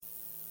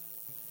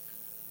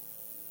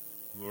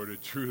Lord,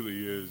 it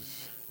truly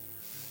is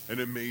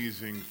an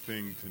amazing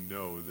thing to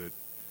know that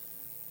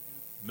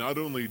not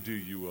only do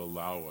you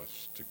allow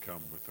us to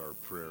come with our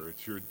prayer,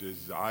 it's your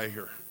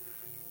desire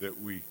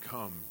that we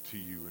come to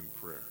you in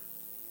prayer.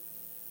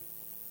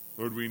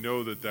 Lord, we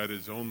know that that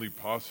is only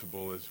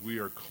possible as we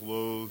are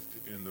clothed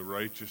in the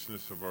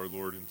righteousness of our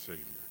Lord and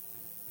Savior.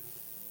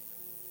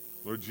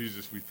 Lord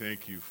Jesus, we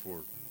thank you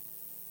for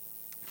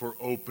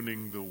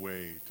opening the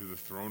way to the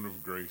throne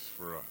of grace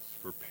for us,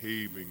 for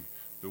paving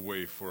the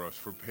way for us,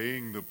 for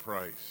paying the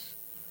price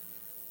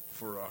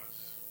for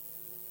us.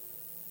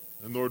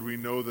 And Lord, we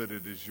know that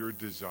it is your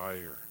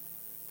desire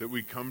that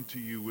we come to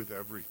you with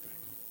everything.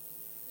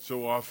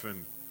 So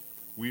often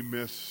we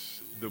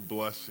miss the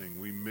blessing,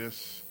 we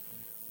miss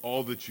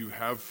all that you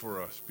have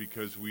for us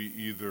because we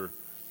either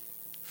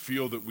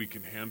feel that we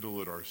can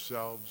handle it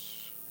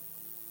ourselves,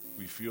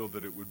 we feel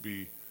that it would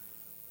be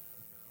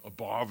a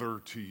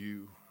bother to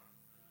you.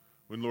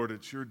 When, Lord,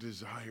 it's your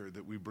desire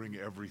that we bring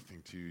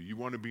everything to you. You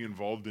want to be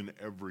involved in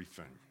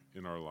everything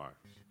in our lives.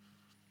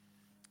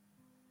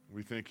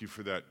 We thank you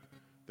for that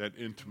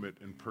intimate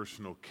and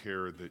personal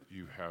care that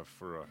you have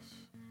for us.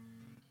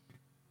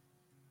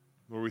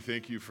 Lord, we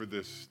thank you for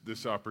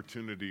this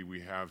opportunity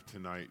we have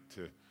tonight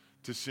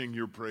to sing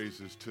your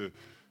praises,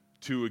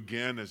 to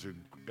again, as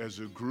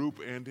a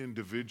group and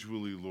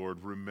individually,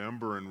 Lord,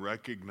 remember and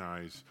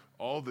recognize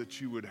all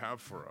that you would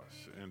have for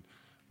us. And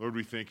Lord,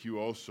 we thank you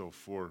also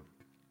for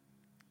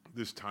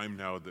this time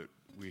now that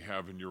we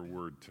have in your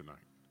word tonight.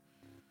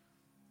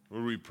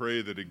 Lord, we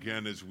pray that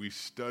again, as we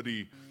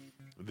study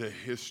the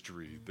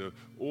history, the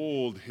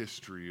old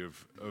history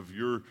of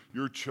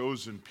your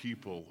chosen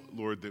people,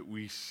 Lord, that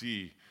we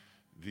see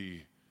the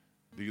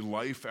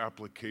life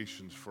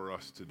applications for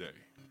us today.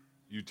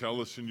 You tell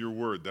us in your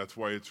word, that's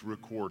why it's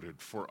recorded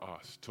for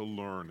us to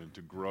learn and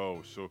to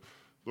grow. So,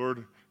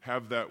 Lord,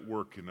 have that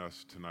work in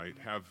us tonight.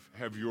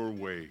 Have your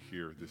way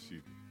here this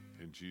evening.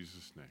 In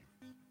Jesus'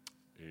 name,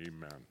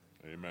 amen.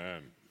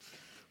 Amen.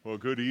 Well,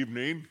 good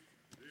evening.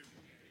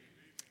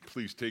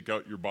 Please take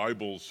out your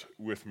Bibles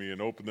with me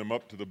and open them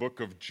up to the book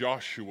of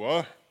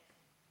Joshua.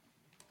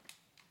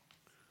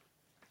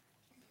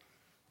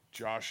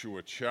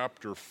 Joshua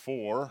chapter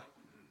 4.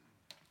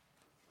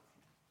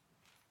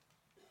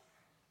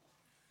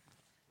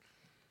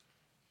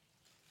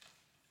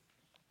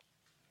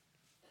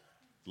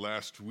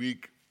 Last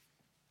week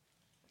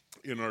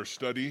in our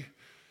study,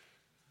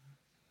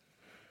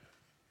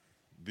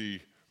 the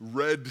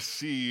Red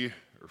Sea,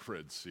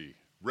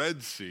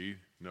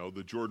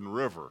 the Jordan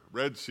River.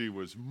 Red Sea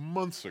was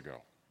months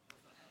ago.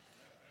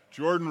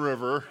 Jordan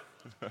River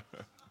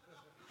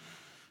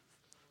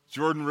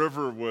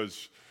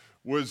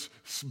was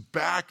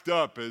backed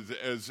up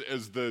as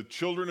the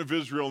children of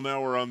Israel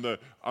now are on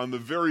the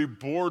very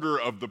border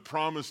of the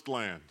promised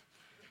land.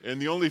 And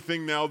the only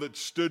thing now that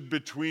stood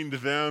between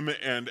them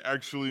and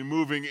actually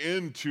moving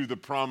into the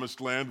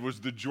promised land was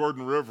the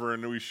Jordan River.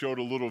 And we showed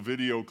a little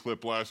video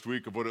clip last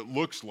week of what it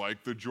looks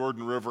like, the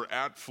Jordan River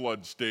at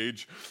flood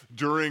stage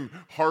during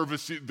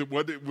harvest,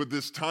 with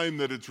this time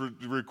that it's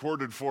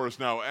recorded for us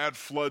now, at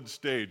flood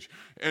stage.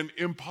 And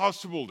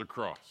impossible to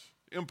cross.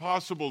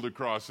 Impossible to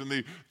cross. And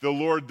the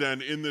Lord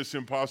then, in this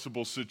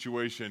impossible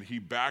situation, he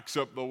backs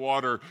up the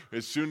water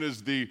as soon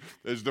as the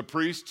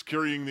priests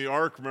carrying the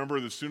ark, remember,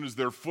 as soon as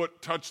their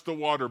foot touched the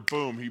water,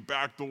 boom, he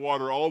backed the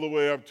water all the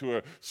way up to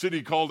a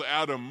city called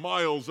Adam,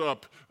 miles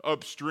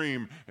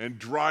upstream,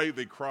 and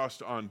they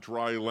crossed on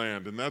dry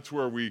land. And that's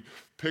where we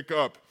pick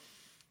up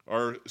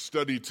our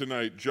study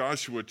tonight,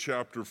 Joshua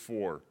chapter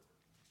 4,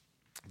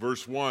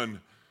 verse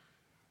 1.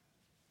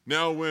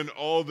 Now when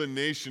all the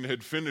nation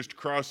had finished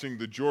crossing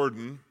the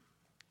Jordan,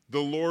 the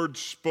Lord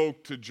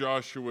spoke to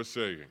Joshua,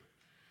 saying,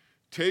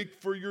 "Take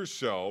for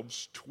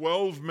yourselves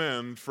 12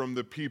 men from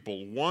the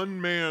people,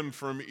 1 man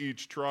from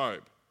each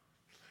tribe,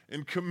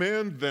 and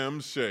command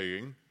them,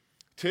 saying,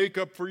 take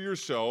up for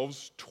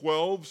yourselves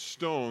 12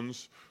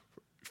 stones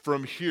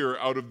from here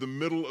out of the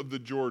middle of the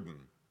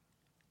Jordan,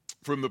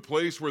 from the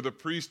place where the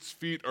priest's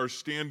feet are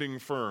standing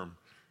firm,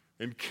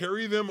 and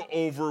carry them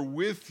over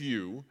with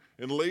you,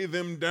 and lay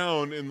them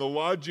down in the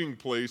lodging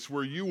place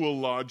where you will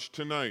lodge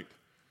tonight."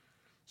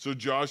 So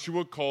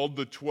Joshua called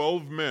the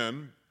 12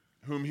 men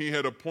whom he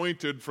had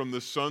appointed from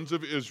the sons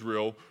of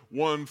Israel,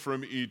 1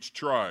 from each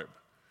tribe.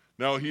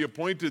 Now he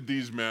appointed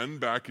these men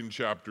back in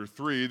chapter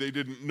 3. They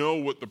didn't know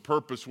what the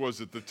purpose was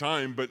at the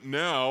time, but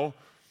now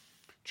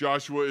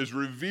Joshua is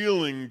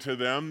revealing to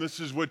them, this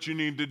is what you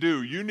need to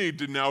do. You need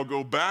to now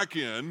go back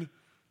in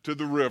to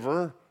the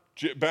river,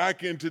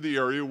 back into the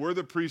area where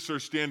the priests are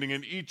standing,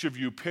 and each of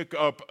you pick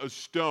up a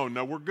stone.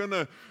 Now, we're going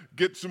to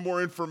get some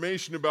more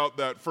information about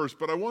that first,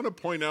 but I want to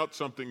point out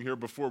something here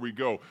before we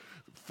go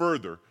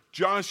further.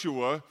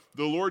 Joshua,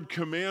 the Lord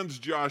commands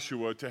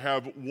Joshua to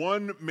have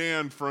 1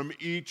 man from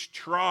each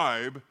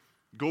tribe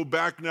go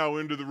back now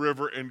into the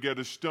river and get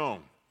a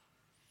stone.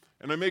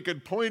 And I make a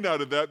point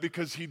out of that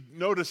because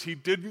notice he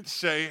didn't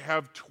say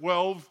have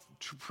 12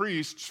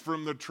 priests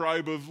from the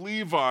tribe of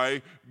Levi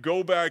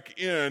go back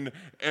in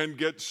and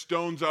get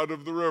stones out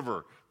of the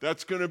river.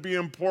 That's going to be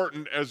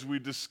important as we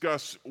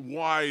discuss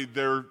why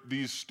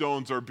these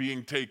stones are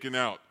being taken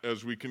out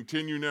as we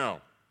continue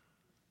now.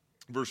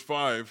 Verse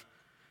 5,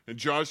 and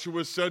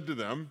Joshua said to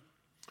them,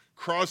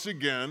 cross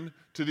again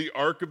to the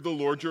ark of the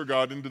Lord your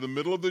God into the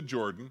middle of the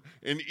Jordan,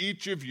 and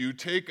each of you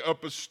take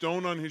up a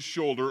stone on his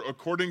shoulder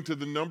according to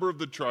the number of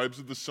the tribes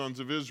of the sons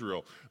of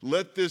Israel.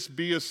 Let this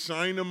be a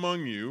sign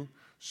among you,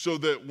 so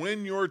that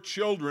when your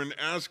children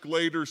ask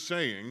later,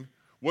 saying,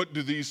 what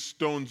do these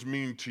stones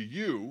mean to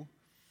you?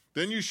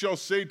 Then you shall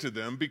say to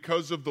them,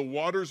 because of the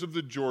waters of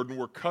the Jordan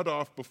were cut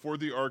off before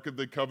the ark of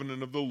the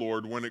covenant of the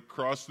Lord when it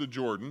crossed the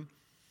Jordan,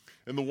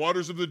 and the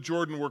waters of the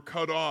Jordan were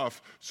cut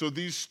off, so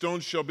these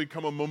stones shall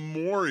become a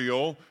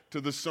memorial to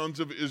the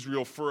sons of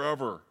Israel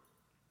forever.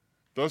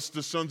 Thus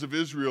the sons of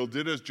Israel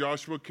did as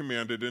Joshua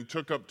commanded, and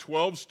took up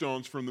 12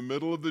 stones from the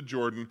middle of the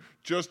Jordan,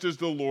 just as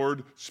the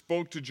Lord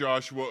spoke to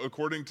Joshua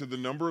according to the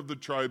number of the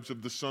tribes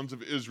of the sons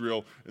of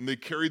Israel, and they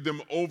carried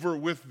them over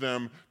with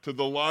them to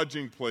the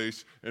lodging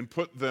place and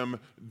put them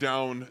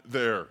down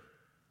there.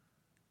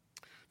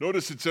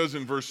 Notice it says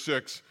in verse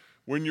 6,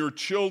 when your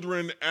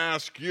children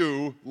ask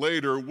you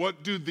later,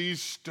 what do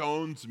these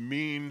stones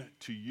mean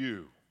to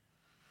you?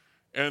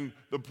 And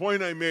the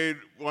point I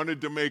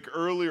wanted to make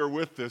earlier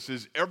with this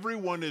is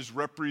everyone is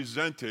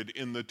represented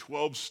in the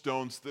 12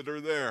 stones that are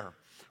there.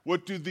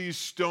 What do these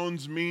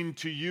stones mean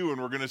to you?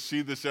 And we're going to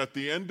see this at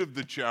the end of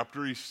the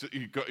chapter.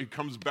 He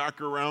comes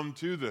back around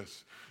to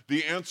this.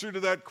 The answer to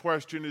that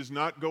question is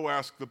not go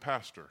ask the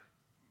pastor.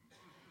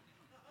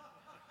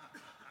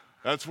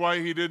 That's why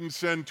he didn't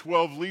send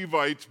 12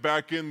 Levites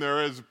back in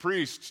there as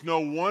priests. No,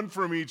 one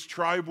from each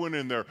tribe went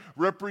in there,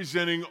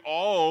 representing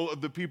all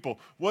of the people.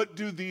 What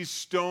do these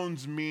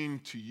stones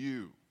mean to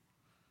you?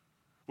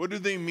 What do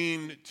they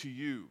mean to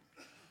you?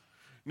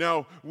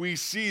 Now, we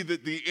see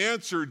that the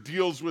answer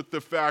deals with the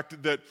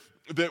fact that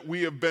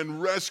we have been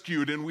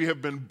rescued and we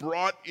have been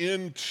brought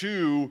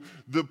into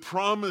the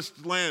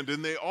promised land.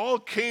 And they all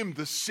came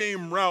the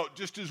same route,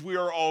 just as we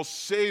are all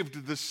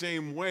saved the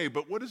same way.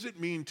 But what does it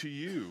mean to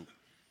you?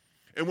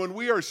 And when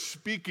we are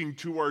speaking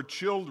to our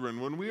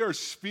children, when we are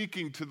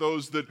speaking to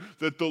those that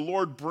the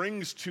Lord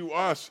brings to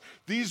us,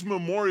 these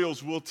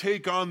memorials will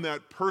take on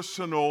that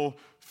personal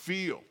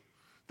feel,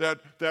 that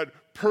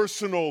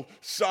personal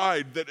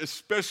side that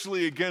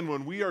especially, again,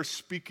 when we are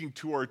speaking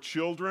to our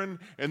children,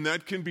 and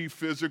that can be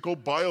physical,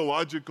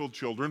 biological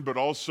children, but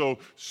also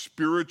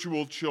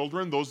spiritual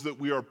children, those that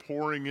we are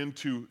pouring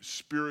into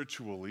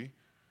spiritually,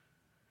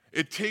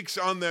 it takes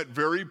on that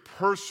very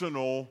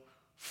personal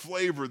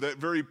flavor, that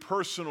very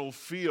personal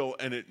feel,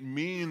 and it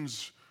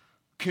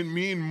can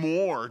mean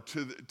more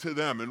to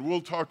them. And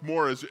we'll talk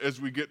more as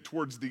we get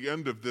towards the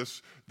end of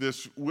this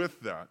with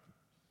that.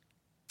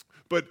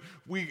 But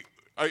when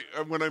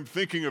I'm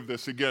thinking of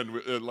this,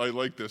 again, I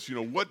like this,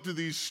 what do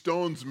these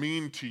stones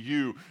mean to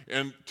you?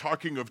 And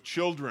talking of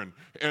children,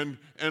 and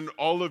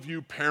all of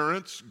you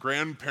parents,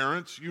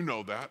 grandparents, you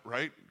know that,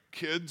 right?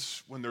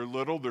 Kids, when they're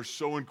little, they're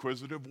so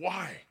inquisitive.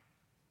 Why?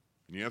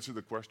 And you answer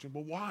the question,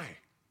 well, why?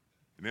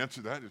 And the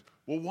answer to that is,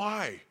 well,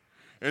 why?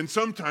 And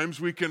sometimes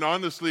we can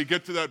honestly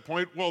get to that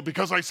point, well,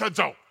 because I said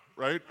so,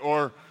 right?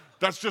 Or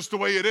that's just the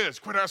way it is.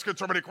 Quit asking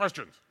so many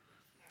questions.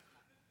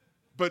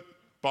 But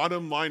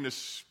bottom line,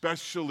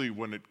 especially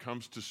when it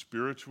comes to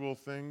spiritual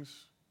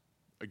things,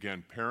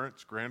 again,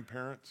 parents,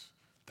 grandparents,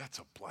 that's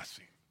a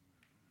blessing.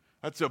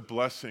 That's a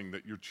blessing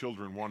that your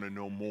children want to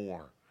know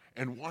more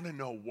and want to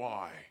know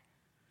why.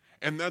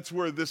 And that's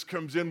where this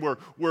comes in,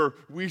 where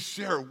we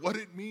share what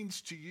it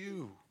means to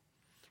you.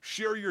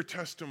 Share your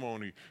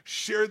testimony.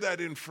 Share that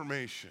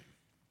information.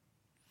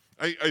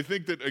 I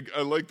think that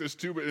I like this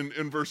too, but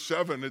in verse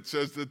 7, it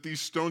says that these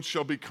stones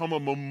shall become a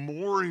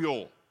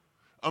memorial.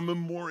 A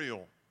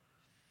memorial.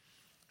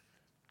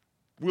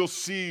 We'll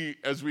see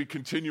as we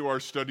continue our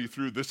study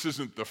through, this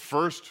isn't the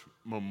first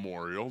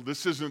memorial.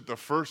 This isn't the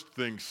first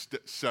thing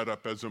set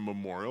up as a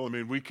memorial. I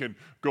mean, we can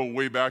go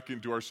way back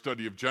into our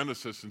study of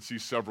Genesis and see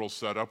several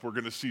set up. We're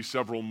going to see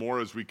several more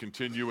as we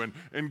continue.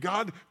 And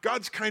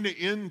God's kind of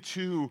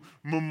into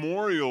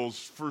memorials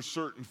for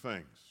certain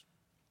things.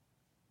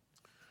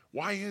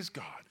 Why is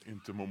God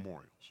into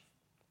memorials?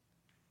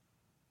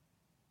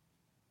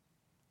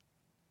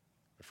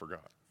 I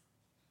forgot.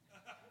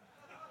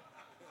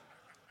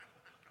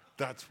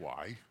 That's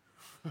why.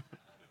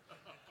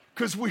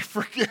 Because we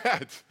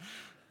forget.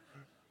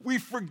 We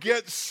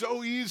forget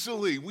so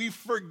easily. We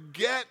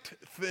forget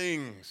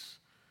things.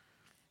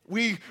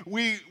 We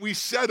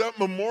set up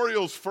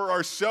memorials for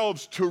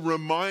ourselves to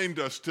remind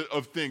us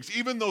of things,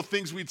 even though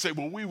things we'd say,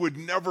 well, we would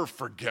never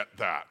forget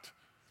that.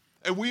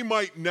 And we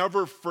might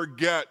never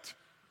forget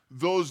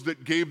those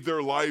that gave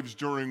their lives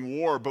during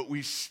war, but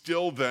we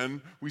still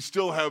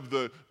have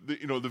the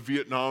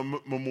Vietnam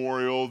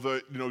Memorial,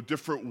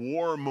 different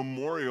war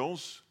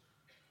memorials.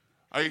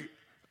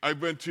 I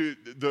went to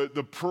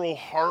the Pearl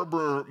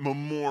Harbor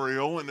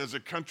Memorial, and as a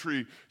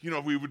country,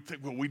 we would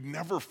think, well, we'd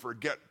never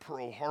forget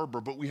Pearl Harbor,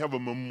 but we have a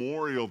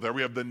memorial there.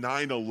 We have the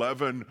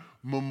 9/11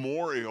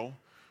 Memorial.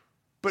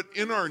 But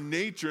in our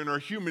nature, in our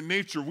human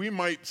nature, we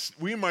might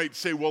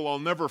say, well, I'll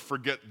never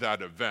forget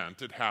that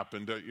event. It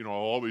happened. I'll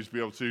always be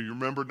able to say, you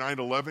remember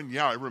 9/11?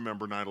 Yeah, I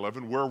remember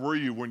 9/11. Where were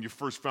you when you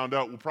first found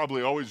out? We'll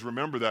probably always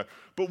remember that.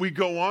 But we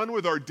go on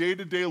with our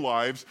day-to-day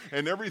lives,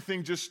 and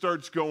everything just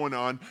starts going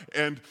on.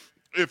 And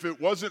if it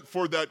wasn't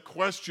for that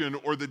question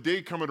or the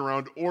day coming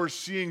around or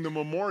seeing the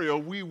memorial,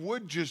 we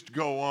would just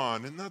go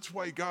on. And that's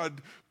why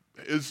God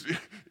is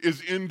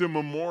into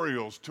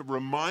memorials, to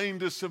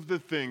remind us of the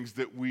things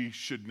that we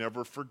should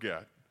never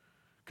forget,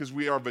 because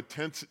we have a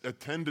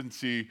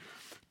tendency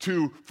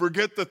to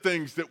forget the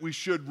things that we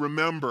should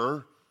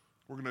remember.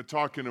 We're going to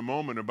talk in a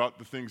moment about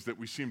the things that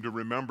we seem to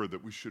remember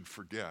that we should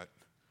forget.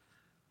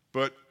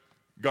 But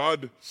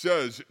God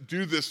says,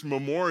 do this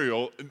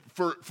memorial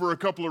for a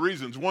couple of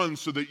reasons. One,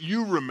 so that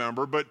you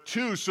remember, but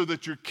two, so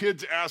that your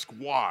kids ask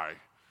why.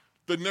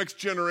 The next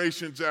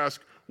generations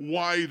ask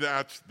why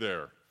that's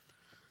there.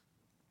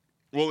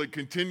 Well, it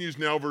continues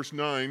now, verse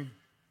 9.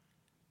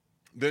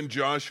 Then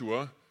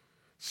Joshua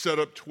set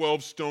up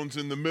 12 stones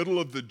in the middle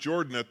of the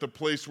Jordan at the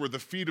place where the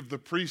feet of the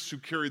priests who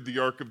carried the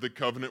Ark of the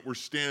Covenant were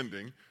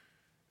standing,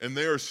 and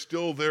they are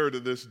still there to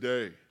this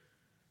day.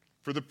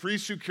 For the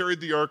priests who carried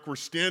the Ark were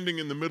standing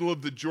in the middle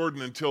of the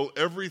Jordan until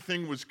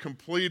everything was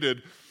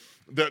completed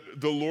that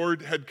the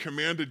Lord had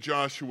commanded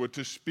Joshua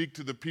to speak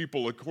to the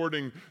people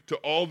according to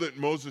all that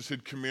Moses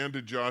had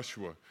commanded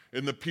Joshua.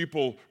 And the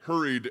people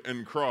hurried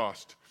and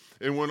crossed.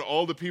 And when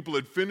all the people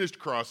had finished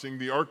crossing,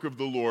 the ark of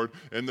the Lord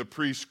and the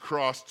priests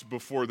crossed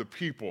before the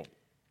people.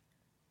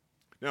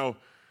 Now,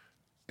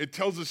 it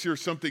tells us here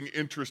something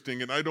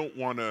interesting, and I don't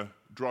want to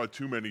draw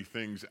too many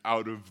things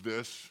out of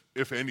this,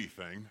 if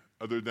anything,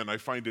 other than I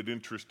find it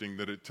interesting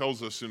that it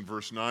tells us in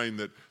verse 9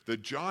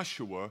 that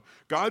Joshua,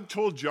 God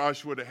told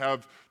Joshua to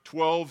have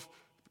 12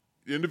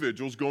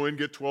 individuals go in,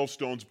 get 12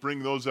 stones,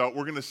 bring those out.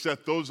 We're going to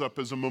set those up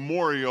as a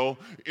memorial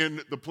in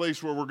the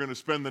place where we're going to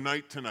spend the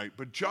night tonight.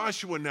 But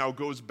Joshua now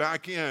goes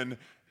back in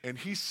and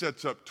he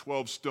sets up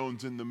 12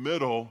 stones in the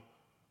middle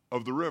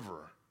of the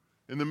river,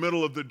 in the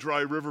middle of the dry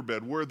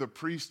riverbed where the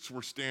priests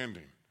were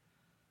standing.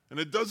 And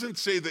it doesn't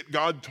say that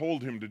God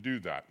told him to do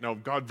that. Now,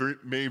 God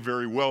may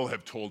very well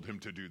have told him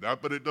to do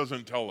that, but it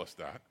doesn't tell us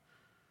that.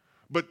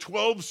 But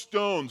 12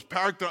 stones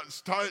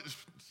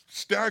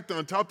stacked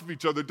on top of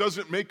each other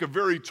doesn't make a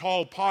very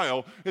tall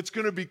pile. It's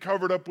going to be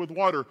covered up with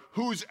water.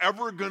 Who's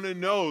ever going to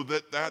know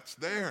that that's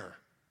there?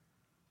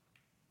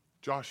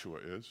 Joshua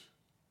is.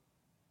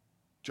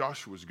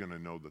 Joshua's going to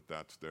know that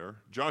that's there.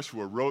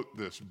 Joshua wrote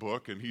this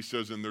book, and he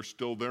says, and they're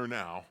still there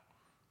now.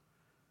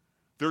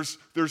 There's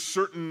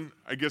certain,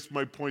 I guess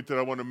my point that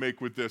I want to make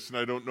with this, and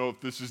I don't know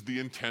if this is the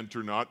intent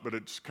or not, but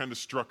it's kind of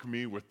struck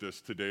me with this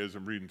today as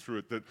I'm reading through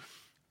it, that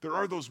there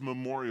are those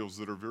memorials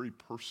that are very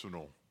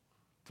personal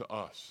to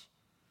us.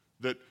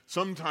 That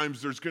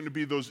sometimes there's going to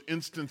be those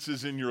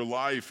instances in your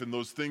life and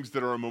those things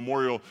that are a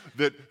memorial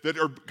that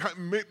are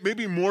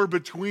maybe more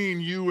between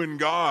you and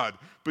God,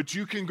 but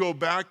you can go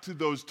back to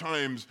those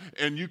times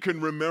and you can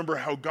remember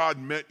how God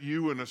met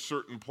you in a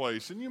certain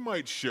place. And you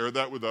might share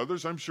that with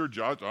others. I'm sure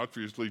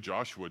obviously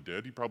Joshua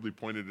did. He probably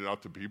pointed it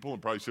out to people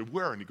and probably said,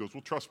 where? And he goes,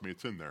 well, trust me,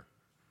 it's in there.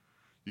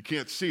 You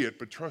can't see it,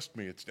 but trust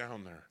me, it's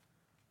down there.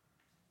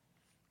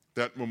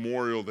 That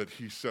memorial that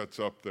he sets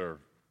up there.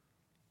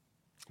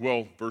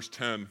 Well, verse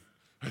 10,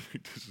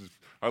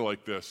 I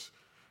like this.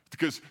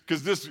 Because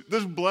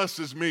this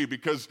blesses me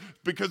because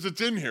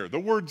it's in here. The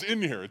word's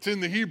in here. It's in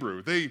the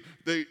Hebrew. They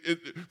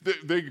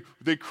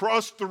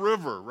crossed the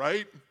river,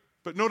 right?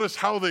 But notice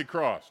how they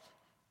crossed.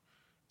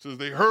 It says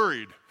they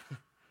hurried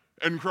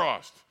and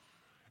crossed.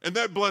 And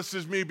that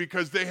blesses me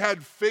because they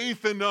had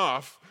faith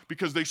enough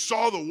because they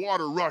saw the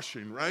water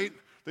rushing, right?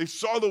 They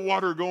saw the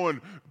water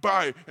going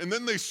by, and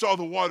then they saw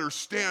the water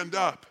stand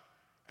up.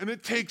 And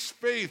it takes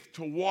faith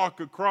to walk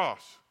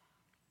across.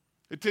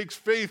 It takes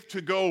faith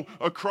to go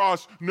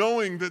across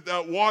knowing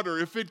that water,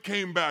 if it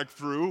came back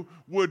through,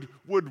 would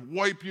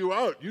wipe you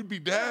out. You'd be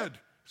dead.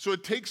 So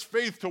it takes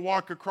faith to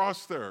walk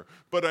across there.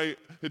 But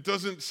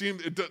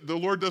the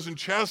Lord doesn't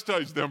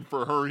chastise them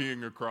for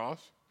hurrying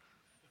across.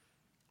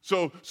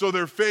 So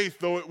their faith,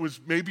 though it was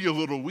maybe a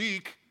little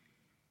weak,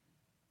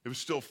 it was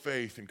still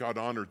faith, and God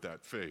honored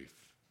that faith.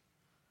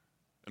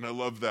 And I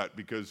love that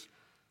because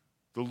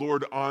the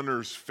Lord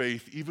honors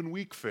faith, even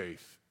weak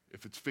faith,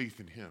 if it's faith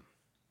in Him.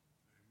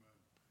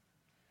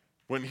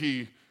 When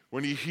he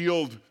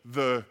healed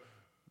the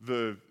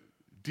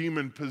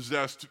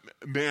demon-possessed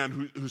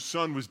man whose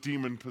son was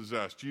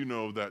demon-possessed, you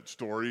know that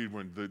story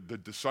when the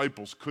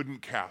disciples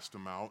couldn't cast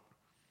out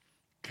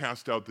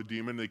the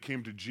demon. They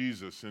came to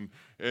Jesus,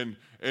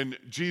 and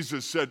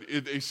Jesus said,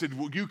 they said,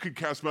 well, you could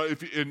cast him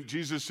out. And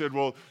Jesus said,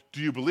 well,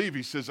 do you believe?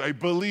 He says, I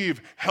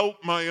believe, help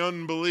my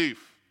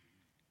unbelief.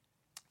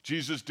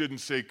 Jesus didn't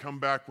say, come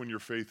back when your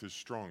faith is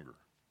stronger.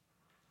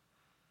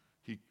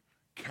 He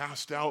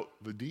cast out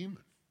the demon.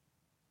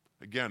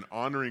 Again,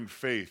 honoring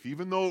faith,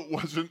 even though it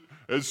wasn't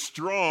as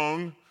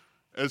strong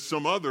as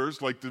some others,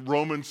 like the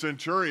Roman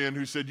centurion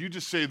who said, you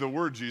just say the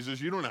word,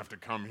 Jesus, you don't have to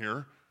come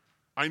here.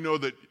 I know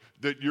that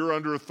you're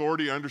under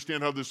authority. I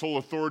understand how this whole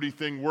authority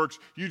thing works.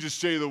 You just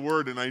say the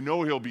word and I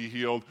know he'll be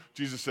healed.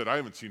 Jesus said, I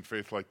haven't seen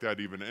faith like that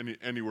even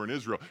anywhere in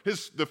Israel.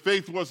 The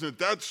faith wasn't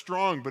that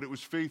strong, but it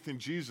was faith in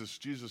Jesus.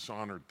 Jesus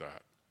honored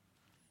that.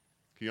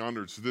 He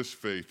honors this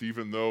faith,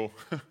 even though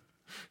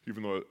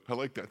I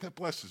like that. That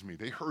blesses me.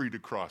 They hurried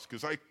across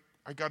because I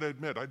got to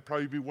admit, I'd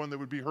probably be one that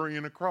would be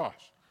hurrying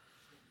across.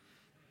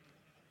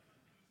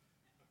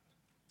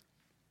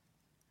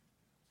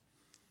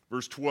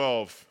 Verse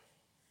 12.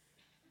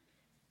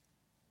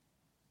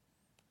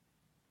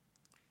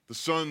 The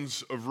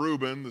sons of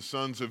Reuben, the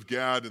sons of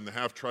Gad, and the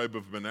half-tribe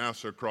of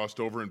Manasseh crossed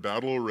over in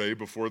battle array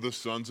before the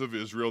sons of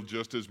Israel,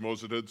 just as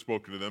Moses had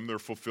spoken to them. They're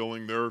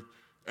fulfilling their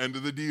end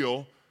of the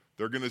deal.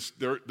 They're going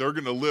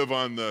to live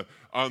on the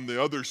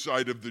other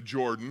side of the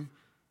Jordan,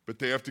 but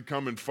they have to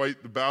come and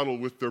fight the battle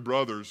with their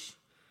brothers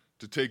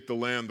to take the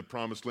land, the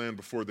promised land,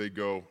 before they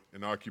go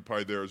and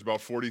occupy there. It's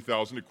about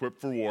 40,000 equipped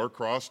for war,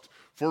 crossed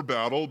for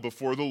battle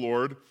before the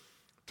Lord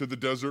to the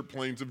desert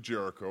plains of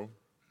Jericho.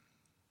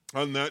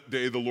 On that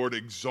day, the Lord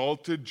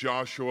exalted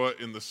Joshua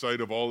in the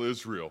sight of all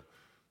Israel,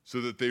 so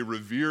that they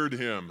revered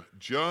him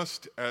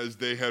just as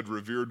they had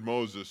revered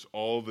Moses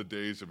all the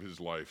days of his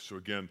life. So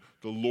again,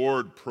 the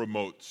Lord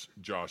promotes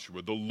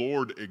Joshua. The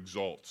Lord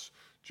exalts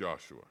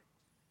Joshua.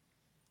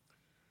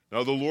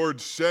 Now the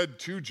Lord said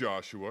to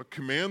Joshua,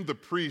 command the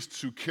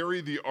priests who carry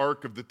the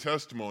ark of the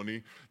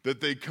testimony that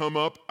they come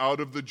up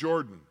out of the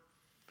Jordan.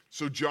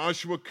 So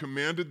Joshua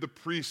commanded the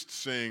priests,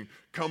 saying,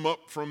 come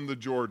up from the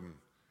Jordan.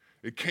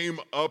 It came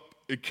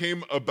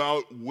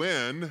about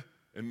when,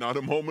 and not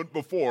a moment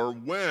before,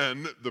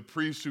 when the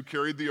priests who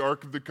carried the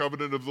ark of the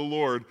covenant of the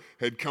Lord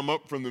had come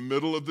up from the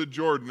middle of the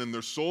Jordan, and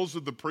their soles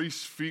of the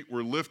priests' feet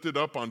were lifted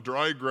up on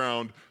dry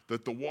ground,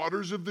 that the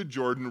waters of the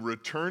Jordan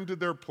returned to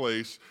their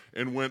place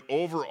and went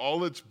over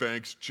all its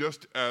banks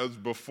just as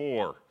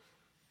before.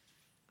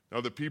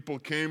 Now the people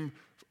came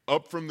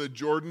up from the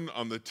Jordan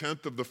on the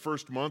 10th of the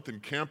first month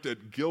and camped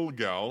at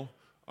Gilgal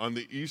on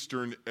the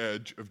eastern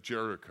edge of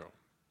Jericho.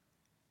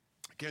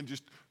 Again,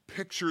 just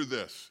picture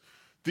this.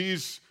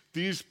 These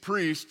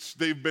priests,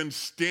 they've been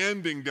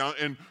standing down,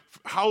 and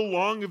how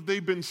long have they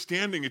been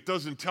standing? It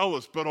doesn't tell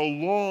us, but a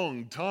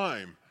long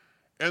time.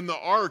 And the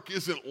ark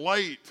isn't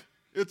light.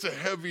 It's a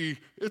heavy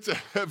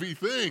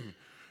thing.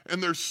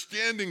 And they're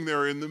standing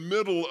there in the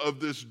middle of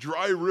this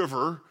dry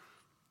river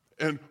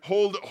and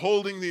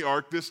holding the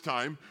ark this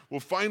time. Well,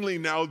 finally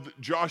now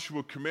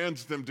Joshua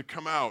commands them to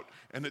come out.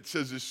 And it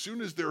says as soon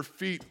as their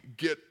feet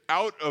get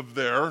out of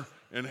there,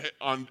 and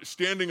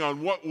standing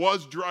on what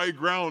was dry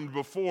ground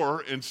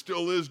before and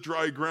still is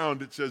dry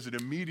ground, it says that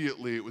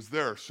immediately it was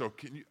there. So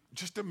can you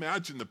just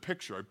imagine the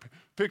picture? I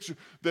picture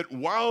that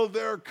while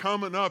they're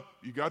coming up,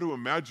 you got to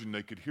imagine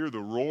they could hear the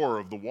roar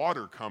of the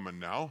water coming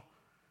now.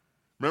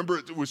 Remember,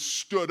 it was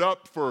stood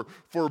up for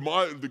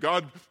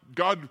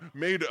God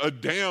made a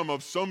dam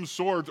of some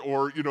sort,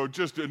 or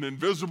just an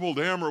invisible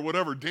dam or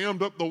whatever,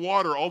 dammed up the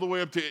water all the way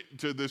up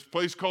to this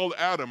place called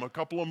Adam, a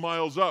couple of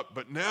miles up.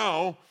 But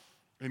now,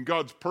 in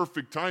God's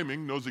perfect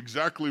timing, knows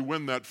exactly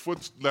when that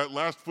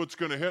last foot's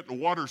going to hit, and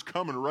the water's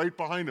coming right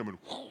behind him, and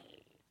whoo.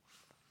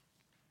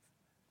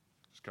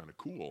 It's kind of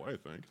cool, I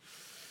think.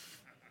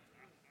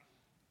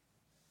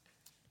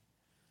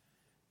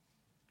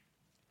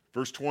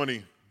 Verse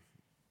 20.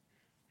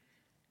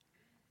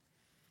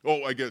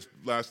 Oh, I guess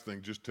last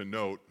thing just to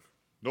note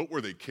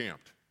where they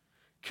camped.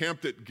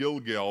 Camped at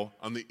Gilgal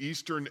on the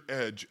eastern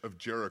edge of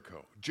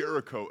Jericho.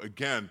 Jericho,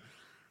 again,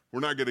 we're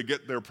not going to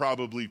get there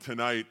probably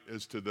tonight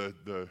as to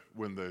the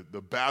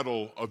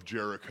battle of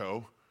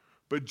Jericho.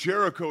 But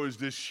Jericho is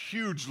this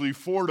hugely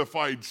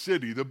fortified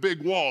city. The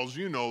big walls,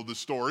 you know the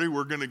story.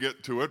 We're going to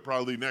get to it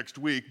probably next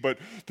week. But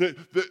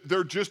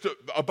they're just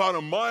about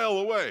a mile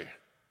away.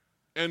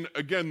 And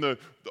again,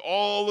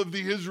 all of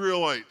the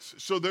Israelites,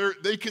 so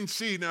they can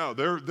see now.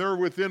 They're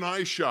within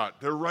eyeshot.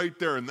 They're right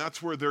there, and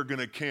that's where they're going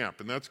to camp.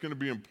 And that's going to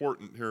be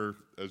important here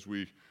as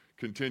we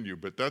continue.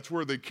 But that's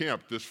where they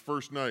camped this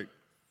first night.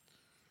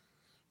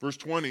 Verse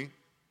 20,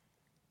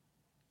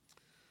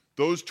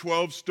 those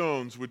 12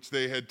 stones which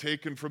they had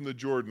taken from the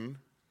Jordan,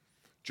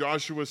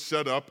 Joshua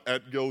set up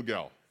at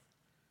Gilgal.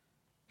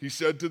 He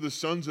said to the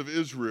sons of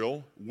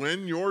Israel,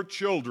 when your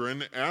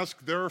children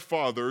ask their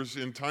fathers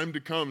in time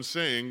to come,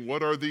 saying,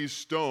 what are these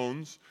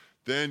stones?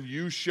 Then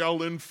you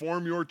shall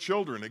inform your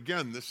children.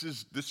 Again, this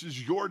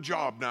is your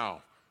job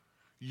now.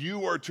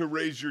 You are to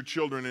raise your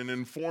children and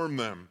inform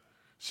them,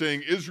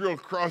 saying, Israel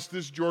crossed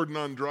this Jordan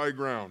on dry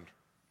ground.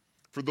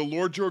 For the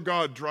Lord your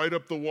God dried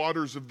up the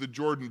waters of the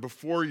Jordan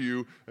before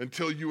you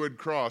until you had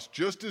crossed,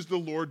 just as the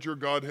Lord your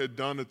God had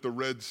done at the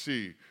Red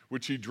Sea,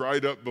 which he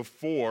dried up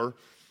before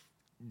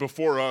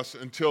us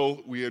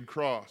until we had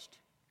crossed.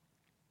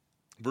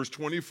 Verse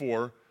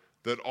 24,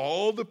 that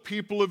all the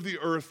people of the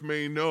earth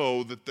may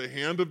know that the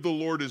hand of the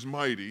Lord is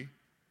mighty,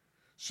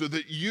 so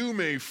that you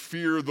may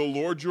fear the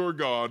Lord your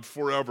God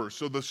forever.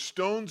 So the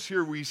stones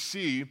here we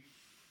see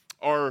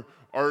are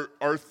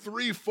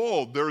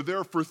threefold. They're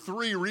there for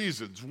three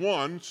reasons.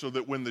 One, so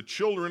that when the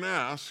children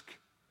ask,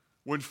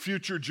 When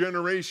future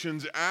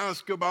generations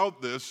ask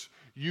about this,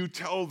 you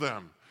tell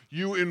them,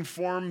 you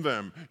inform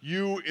them,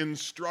 you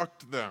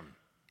instruct them.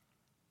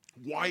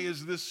 Why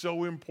is this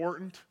so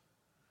important?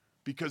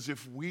 Because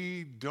if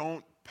we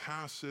don't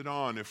pass it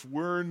on, if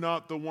we're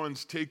not the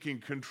ones taking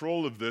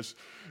control of this,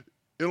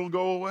 it'll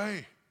go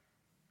away.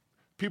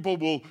 People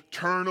will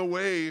turn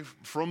away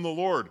from the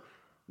Lord.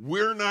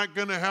 We're not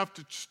going to have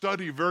to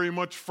study very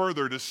much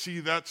further to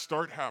see that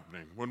start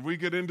happening. When we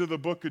get into the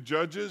book of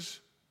Judges,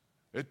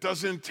 it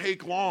doesn't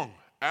take long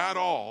at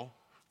all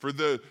for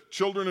the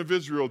children of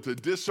Israel to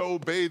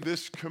disobey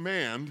this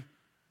command,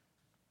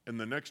 and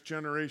the next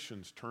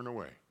generations turn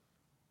away.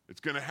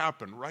 It's going to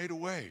happen right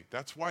away.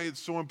 That's why it's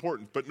so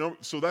important.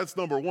 So that's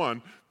number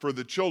one for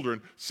the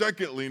children.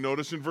 Secondly,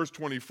 notice in verse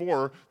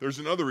 24, there's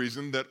another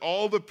reason, that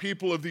all the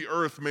people of the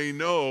earth may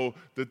know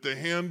that the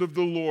hand of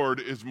the Lord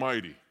is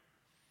mighty.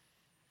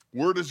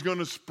 Word is going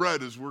to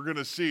spread, as we're going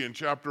to see in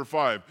chapter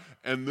 5.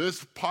 And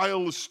this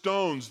pile of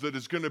stones that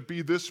is going to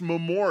be this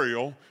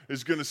memorial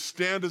is going to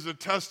stand as a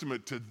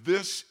testament to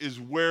this is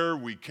where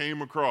we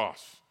came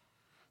across.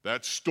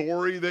 That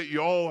story that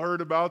you all heard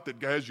about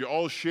that has you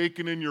all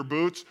shaking in your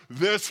boots,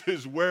 this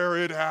is where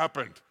it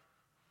happened.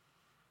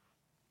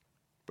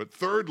 But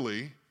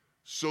thirdly,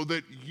 so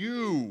that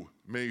you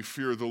may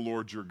fear the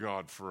Lord your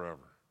God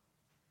forever.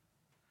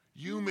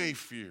 You may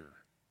fear,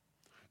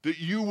 that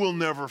you will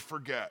never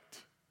forget,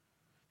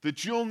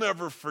 that you'll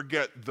never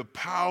forget the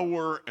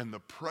power and the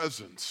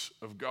presence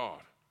of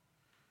God.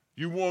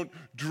 You won't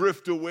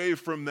drift away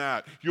from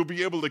that. You'll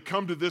be able to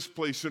come to this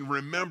place and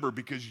remember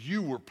because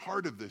you were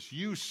part of this.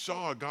 You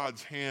saw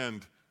God's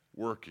hand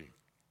working.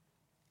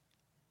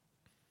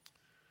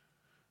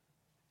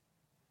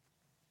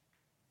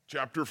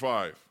 Chapter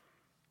 5.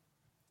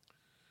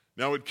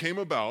 Now it came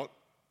about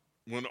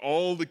when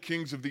all the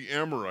kings of the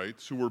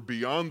Amorites who were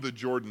beyond the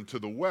Jordan to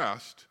the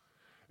west,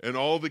 and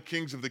all the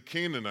kings of the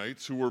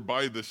Canaanites who were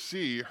by the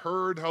sea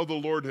heard how the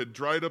Lord had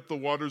dried up the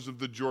waters of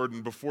the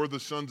Jordan before the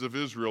sons of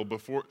Israel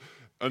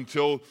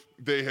until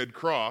they had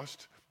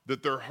crossed,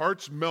 that their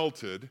hearts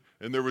melted,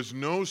 and there was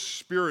no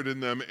spirit in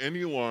them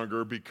any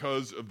longer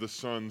because of the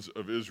sons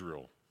of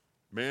Israel.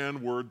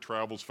 Man, word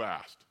travels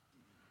fast.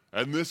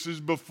 And this is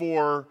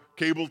before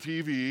cable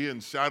TV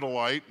and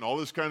satellite and all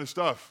this kind of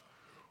stuff.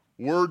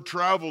 Word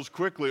travels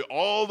quickly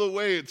all the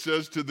way, it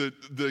says, to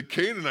the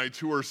Canaanites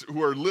who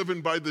are living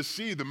by the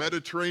sea, the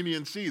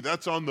Mediterranean Sea.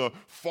 That's on the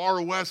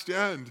far west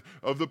end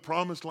of the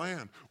promised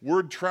land.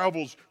 Word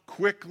travels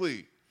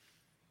quickly.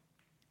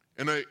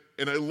 And I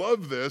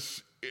love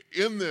this,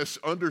 in this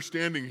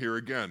understanding here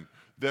again,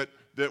 that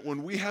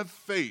when we have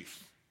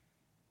faith,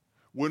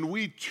 when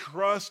we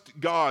trust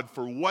God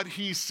for what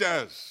he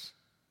says,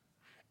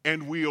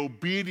 and we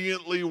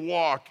obediently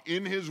walk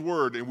in his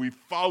word and we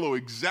follow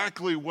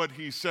exactly what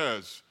he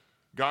says,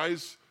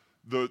 guys,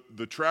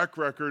 the track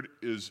record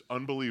is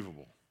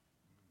unbelievable.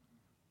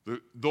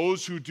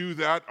 Those who do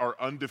that are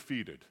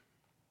undefeated.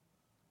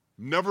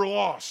 Never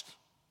lost.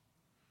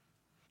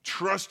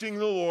 Trusting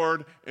the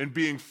Lord and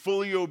being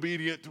fully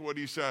obedient to what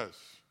he says.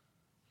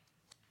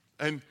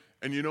 And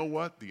you know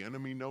what? The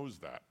enemy knows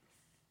that.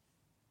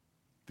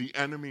 The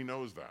enemy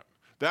knows that.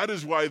 That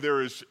is why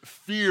there is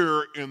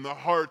fear in the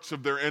hearts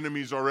of their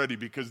enemies already,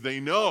 because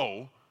they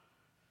know,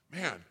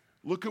 man,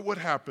 look at what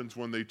happens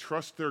when they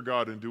trust their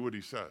God and do what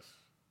he says.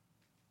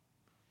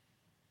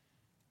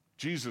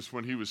 Jesus,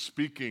 when he was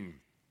speaking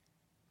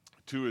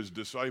to his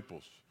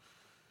disciples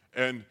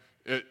and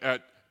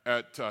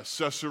at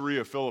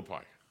Caesarea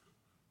Philippi,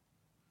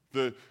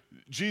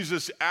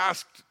 Jesus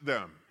asked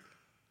them,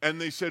 and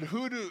they said,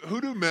 who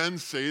do men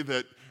say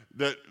that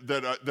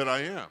I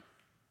am?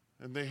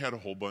 And they had a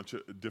whole bunch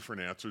of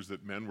different answers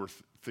that men were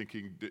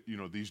thinking,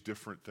 these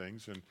different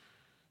things. And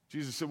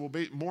Jesus said, well,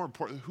 more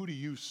importantly, who do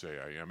you say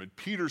I am? And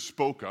Peter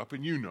spoke up,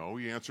 and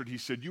he answered, he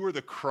said, you are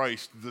the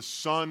Christ, the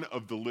Son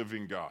of the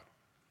living God.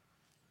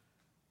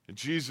 And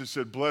Jesus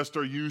said, blessed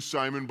are you,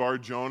 Simon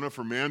Bar-Jonah,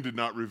 for man did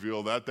not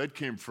reveal that. That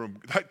came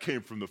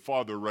from the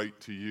Father right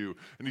to you.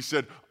 And he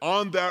said,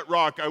 on that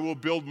rock I will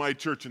build my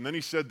church. And then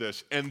he said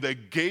this, and the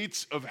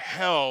gates of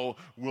hell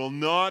will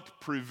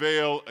not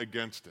prevail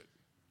against it.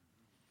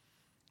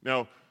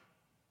 Now,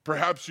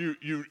 perhaps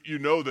you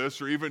know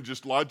this, or even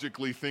just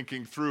logically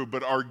thinking through,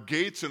 but are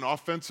gates an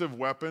offensive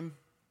weapon?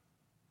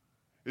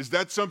 Is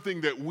that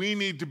something that we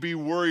need to be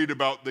worried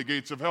about, the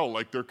gates of hell,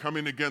 like they're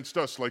coming against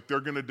us, like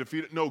they're going to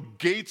defeat it? No,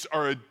 gates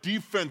are a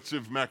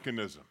defensive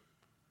mechanism.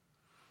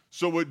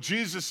 So what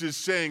Jesus is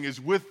saying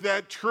is, with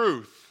that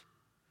truth,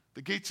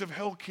 the gates of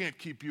hell can't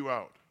keep you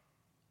out.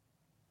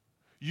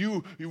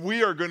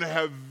 We are going to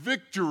have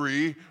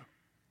victory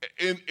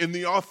in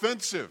the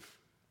offensive.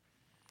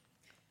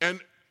 And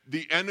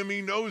the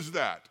enemy knows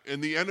that,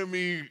 and the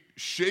enemy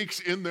shakes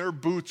in their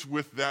boots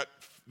with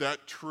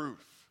that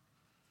truth.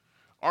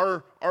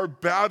 Our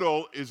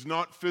battle is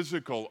not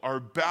physical. Our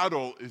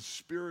battle is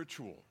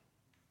spiritual.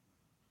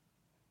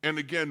 And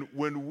again,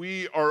 when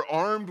we are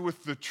armed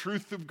with the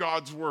truth of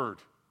God's word,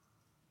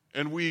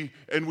 and we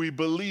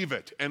believe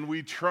it, and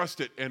we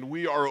trust it, and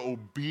we are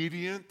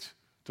obedient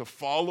to to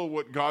follow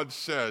what God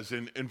says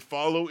and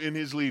follow in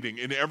his leading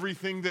in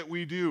everything that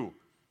we do,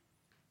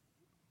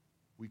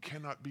 we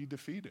cannot be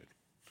defeated.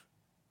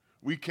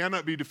 We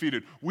cannot be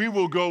defeated. We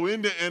will go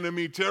into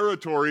enemy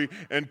territory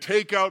and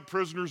take out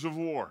prisoners of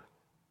war.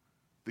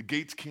 The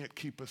gates can't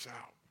keep us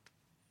out.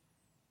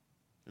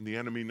 And the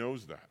enemy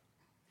knows that.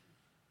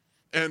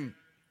 And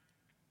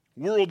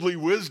worldly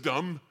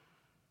wisdom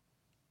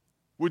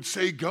would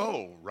say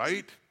go,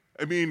 right?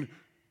 I mean,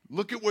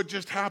 look at what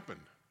just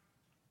happened.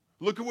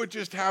 Look at what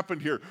just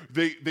happened here.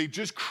 They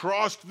just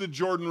crossed the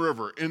Jordan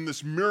River and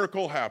this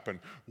miracle happened.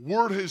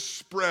 Word has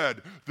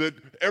spread that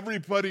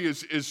everybody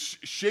is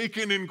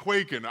shaking and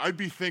quaking. I'd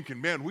be thinking,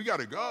 man, we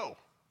got to go.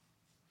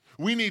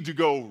 We need to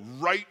go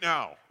right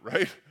now,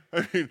 right?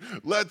 I mean,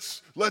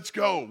 let's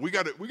go. We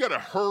got to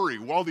hurry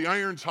while the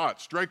iron's hot.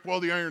 Strike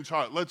while the iron's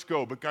hot. Let's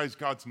go. But guys,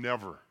 God's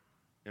never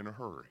in a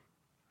hurry.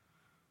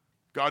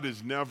 God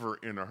is never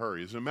in a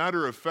hurry. As a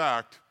matter of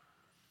fact,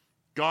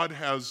 God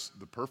has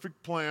the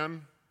perfect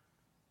plan,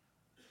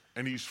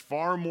 and he's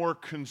far more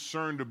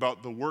concerned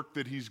about the work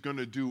that he's going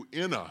to do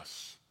in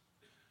us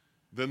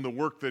than the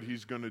work that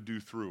he's going to do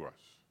through us.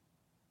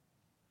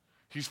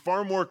 He's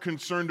far more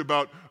concerned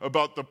about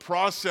the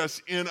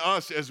process in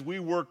us as we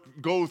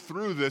go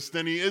through this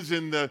than he is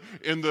in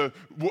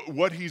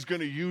what he's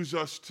going to use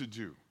us to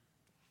do.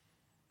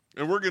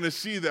 And we're going to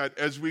see that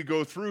as we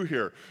go through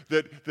here,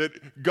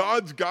 that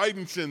God's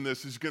guidance in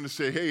this is going to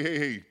say,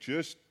 hey,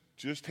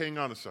 just hang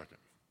on a second.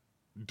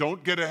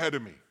 Don't get ahead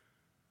of me.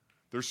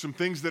 There's some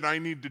things that I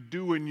need to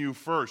do in you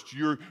first.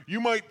 You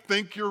might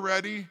think you're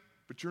ready,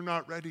 but you're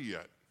not ready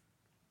yet.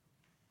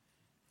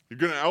 You're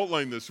going to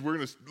outline this. We're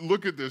going to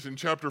look at this in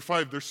chapter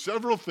 5. There's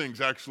several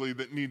things, actually,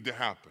 that need to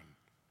happen.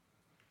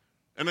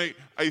 And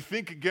I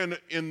think, again,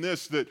 in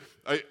this, that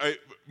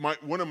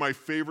one of my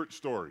favorite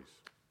stories,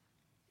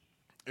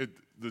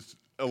 this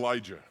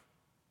Elijah,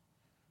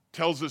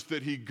 tells us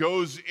that he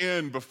goes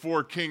in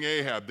before King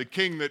Ahab, the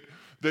king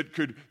that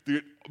could,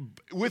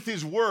 with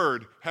his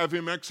word, have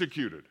him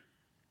executed.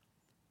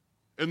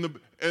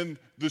 And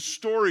the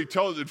story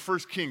tells in 1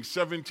 Kings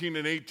 17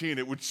 and 18,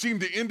 it would seem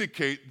to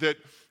indicate that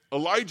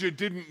Elijah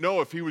didn't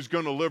know if he was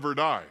going to live or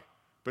die.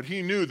 But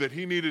he knew that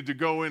he needed to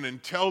go in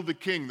and tell the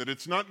king that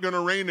it's not going to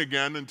rain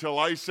again until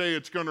I say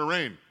it's going to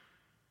rain.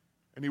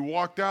 And he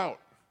walked out.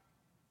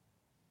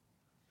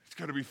 He's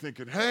got to be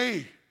thinking,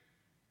 hey,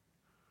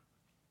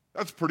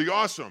 that's pretty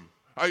awesome.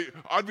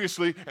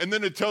 And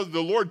then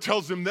the Lord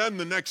tells him then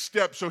the next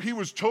step. So he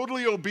was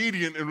totally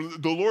obedient,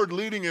 and the Lord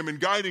leading him and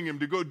guiding him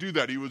to go do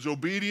that. He was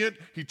obedient.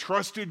 He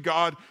trusted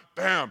God.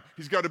 Bam.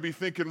 He's got to be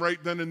thinking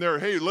right then and there,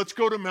 hey, let's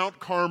go to Mount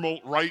Carmel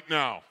right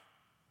now.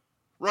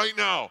 Right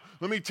now.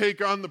 Let me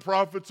take on the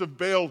prophets of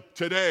Baal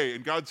today.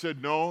 And God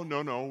said, no.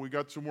 We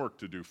got some work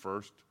to do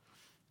first.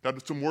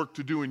 Got some work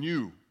to do in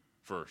you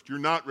first. You're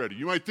not ready.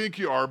 You might think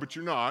you are, but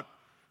you're not.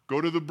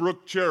 Go to the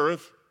brook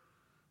Cherith,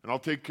 and I'll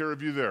take care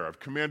of you there. I've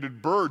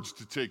commanded birds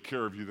to take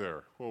care of you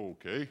there. Oh,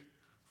 okay.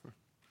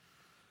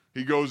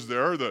 He goes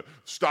there.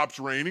 Stops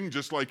raining,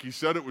 just like he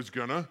said it was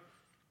gonna.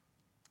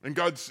 And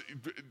God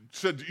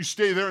said, you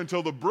stay there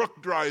until the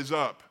brook dries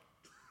up.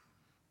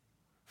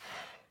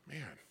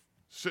 Man,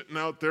 sitting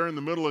out there in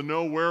the middle of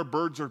nowhere,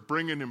 birds are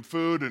bringing him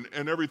food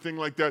and everything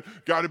like that.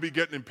 Got to be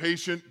getting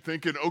impatient,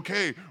 thinking,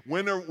 okay,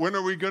 when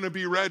are we going to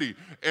be ready?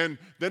 And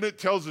then it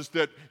tells us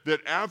that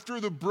after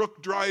the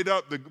brook dried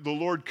up, the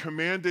Lord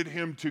commanded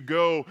him to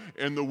go,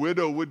 and the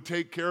widow would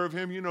take care of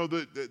him. You know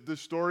the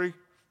story?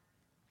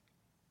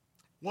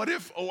 What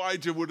if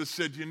Elijah would have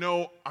said,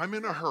 I'm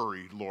in a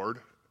hurry,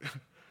 Lord.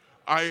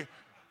 I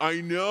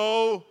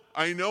know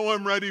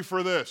I'm ready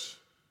for this.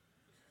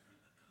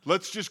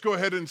 Let's just go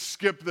ahead and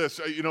skip this,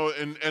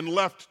 and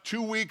left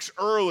 2 weeks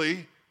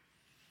early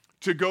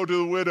to go to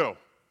the widow.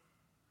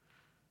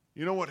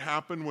 You know what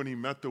happened when he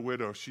met the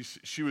widow? She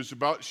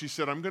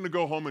said, I'm going to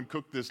go home and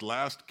cook this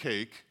last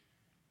cake,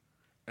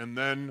 and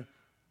then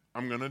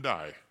I'm going to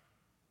die.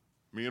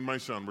 Me and my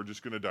son, we're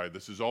just going to die.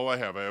 This is all I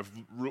have. I have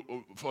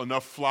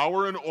enough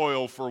flour and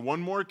oil for one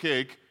more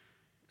cake,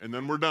 and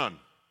then we're done.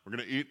 We're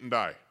going to eat and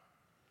die.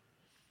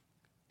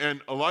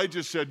 And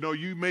Elijah said, no,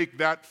 you make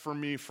that for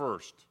me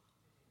first.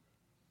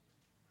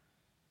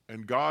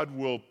 And God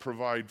will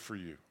provide for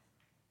you.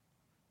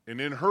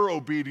 And in her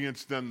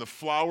obedience, then the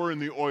flour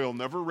and the oil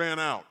never ran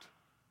out.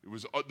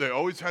 They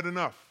always had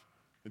enough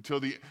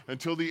until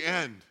the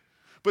end.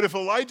 But if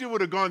Elijah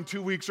would have gone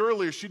 2 weeks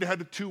earlier, she'd have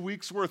had 2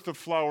 weeks worth of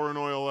flour and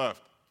oil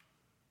left.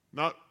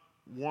 Not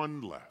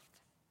one left.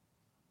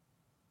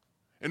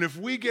 And if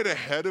we get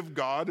ahead of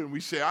God and we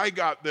say, I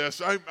got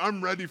this,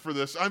 I'm ready for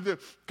this,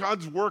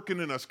 God's working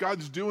in us,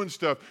 God's doing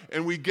stuff,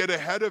 and we get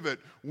ahead of it,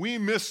 we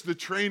miss the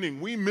training,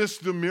 we miss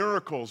the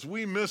miracles,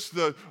 we miss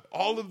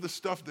all of the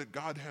stuff that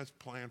God has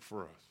planned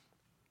for us.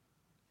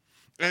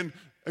 And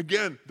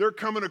again, they're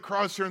coming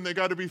across here and they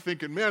got to be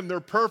thinking, man, they're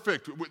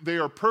perfect. They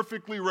are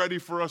perfectly ready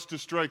for us to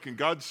strike. And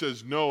God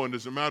says no, and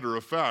as a matter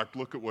of fact,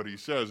 look at what he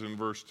says in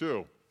verse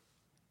 2.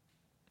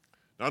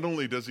 Not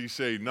only does he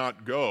say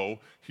not go,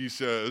 he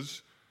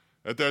says,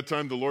 At that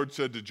time, the Lord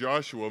said to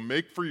Joshua,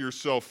 "Make for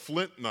yourself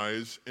flint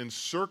knives and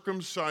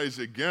circumcise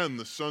again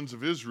the sons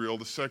of Israel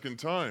the second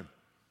time."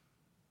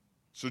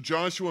 So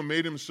Joshua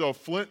made himself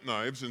flint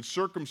knives and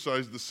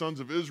circumcised the sons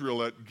of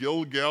Israel at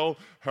Gilgal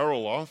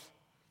Haraloth,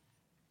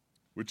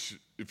 which,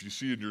 if you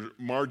see in your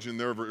margin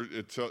there,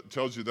 it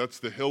tells you that's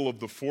the hill of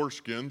the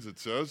foreskins, it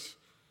says.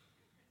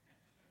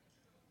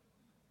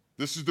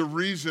 This is the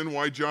reason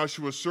why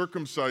Joshua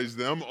circumcised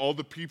them. All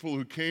the people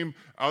who came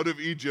out of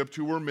Egypt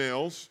who were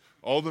males,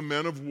 all the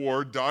men of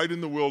war, died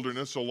in the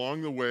wilderness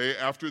along the way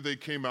after they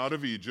came out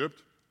of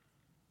Egypt.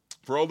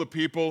 For all the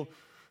people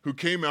who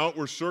came out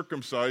were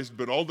circumcised,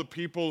 but all the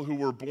people who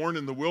were born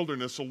in the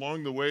wilderness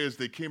along the way as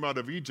they came out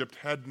of Egypt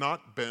had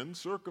not been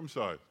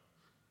circumcised.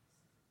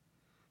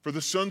 For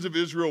the sons of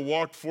Israel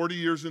walked 40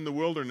 years in the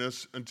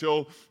wilderness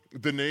until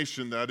the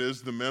nation, that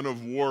is, the men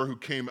of war who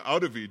came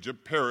out of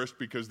Egypt, perished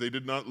because they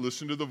did not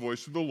listen to the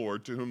voice of the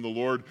Lord, to whom the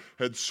Lord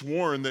had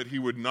sworn that he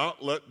would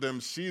not let them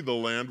see the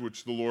land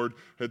which the Lord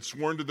had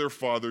sworn to their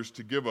fathers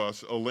to give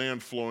us, a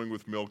land flowing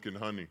with milk and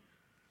honey.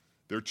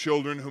 Their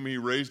children, whom he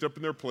raised up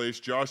in their place,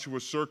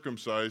 Joshua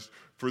circumcised,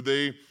 for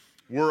they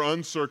were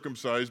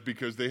uncircumcised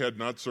because they had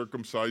not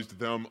circumcised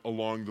them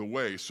along the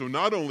way. So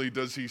not only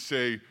does he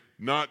say,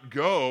 not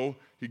go,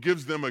 he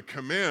gives them a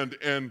command.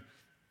 And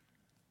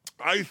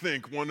I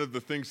think one of the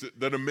things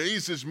that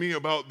amazes me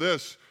about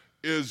this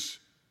is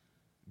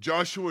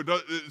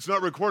it's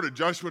not recorded.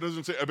 Joshua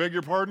doesn't say, I beg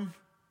your pardon?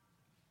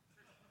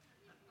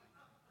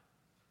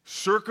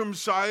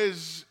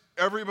 Circumcise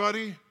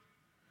everybody?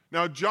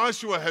 Now,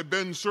 Joshua had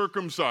been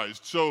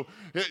circumcised, so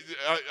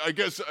I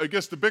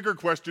guess the bigger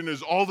question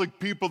is all the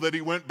people that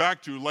he went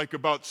back to, like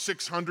about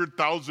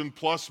 600,000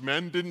 plus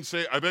men, didn't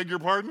say, I beg your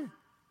pardon?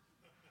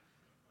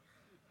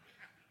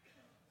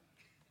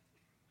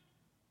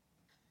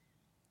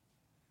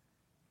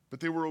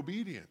 But they were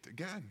obedient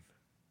again.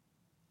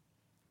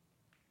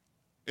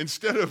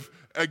 Instead of,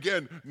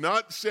 again,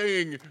 not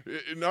saying,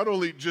 not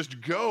only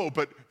just go,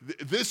 but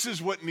this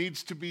is what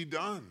needs to be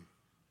done.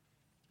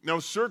 Now,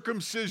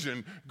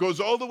 circumcision goes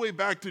all the way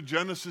back to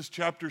Genesis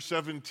chapter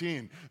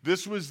 17.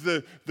 This was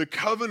the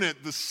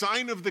covenant, the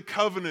sign of the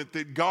covenant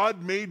that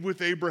God made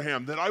with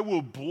Abraham, that I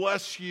will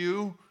bless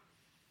you.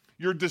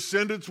 Your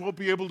descendants won't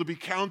be able to be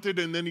counted.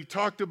 And then he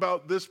talked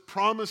about this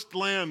promised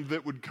land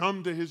that would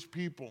come to his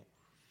people.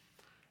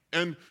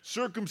 And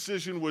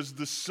circumcision was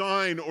the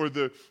sign or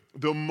the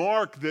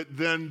mark that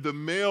then the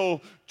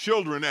male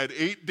children at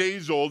 8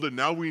 days old, and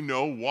now we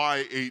know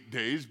why 8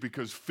 days,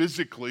 because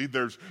physically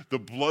the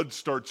blood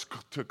starts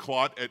to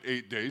clot at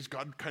 8 days.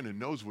 God kind of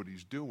knows what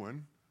he's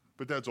doing,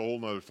 but that's a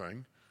whole other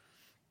thing.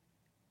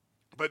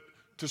 But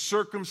to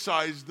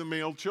circumcise the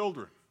male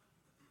children.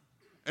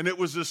 And it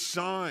was a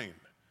sign.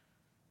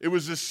 It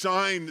was a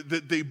sign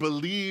that they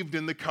believed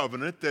in the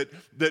covenant,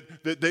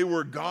 that they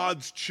were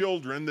God's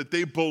children, that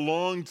they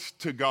belonged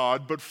to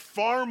God, but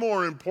far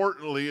more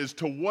importantly as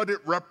to what it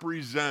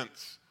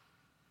represents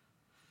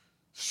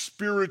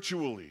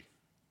spiritually.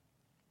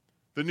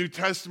 The New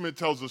Testament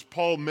tells us,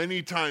 Paul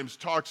many times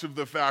talks of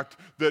the fact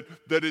that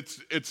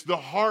it's the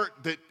heart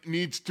that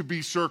needs to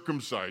be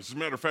circumcised. As a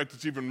matter of fact,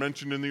 it's even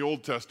mentioned in the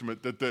Old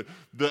Testament that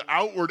the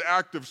outward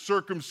act of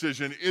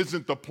circumcision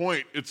isn't the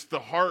point. It's the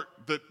heart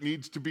that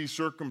needs to be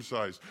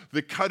circumcised.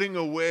 The cutting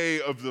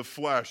away of the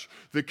flesh.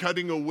 The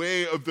cutting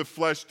away of the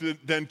flesh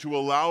then to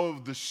allow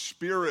the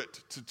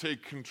Spirit to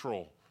take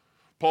control.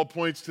 Paul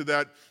points to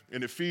that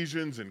in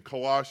Ephesians and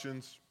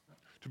Colossians,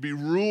 to be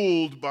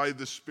ruled by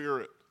the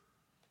Spirit.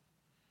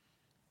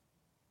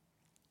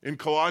 In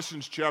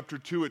Colossians chapter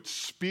 2, it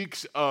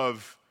speaks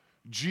of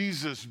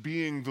Jesus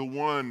being the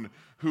one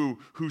who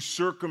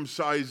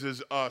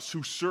circumcises us, who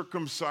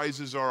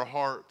circumcises our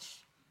hearts.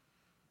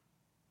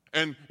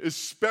 And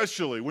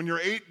especially when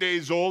you're 8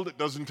 days old, it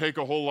doesn't take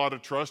a whole lot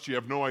of trust. You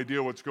have no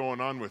idea what's going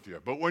on with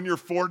you. But when you're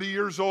 40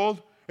 years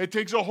old, it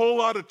takes a whole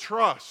lot of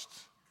trust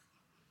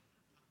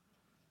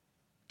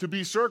to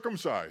be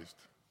circumcised.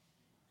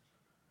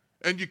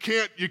 And you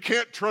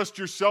can't trust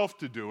yourself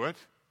to do it.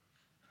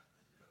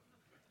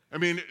 I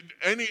mean,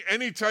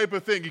 any type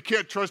of thing, you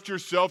can't trust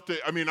yourself to,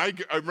 I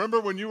remember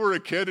when you were a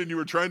kid and you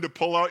were trying to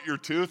pull out your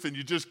tooth and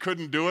you just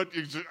couldn't do it.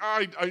 You said,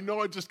 I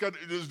know I just got it.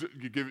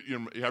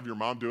 You have your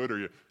mom do it, or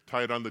you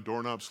tie it on the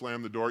doorknob,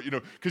 slam the door,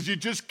 because you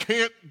just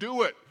can't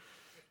do it.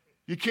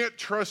 You can't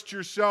trust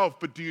yourself,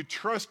 but do you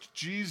trust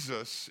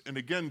Jesus? And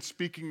again,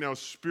 speaking now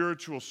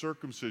spiritual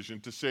circumcision,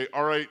 to say,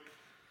 all right,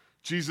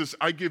 Jesus,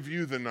 I give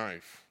you the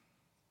knife,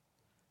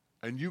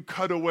 and you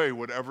cut away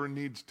whatever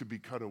needs to be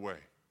cut away.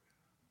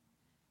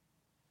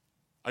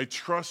 I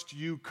trust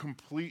you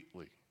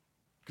completely,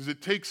 because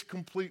it takes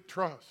complete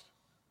trust.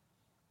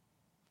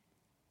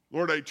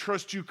 Lord, I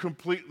trust you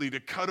completely to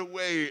cut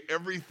away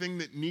everything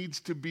that needs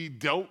to be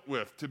dealt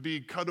with, to be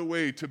cut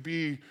away, to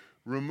be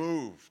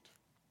removed.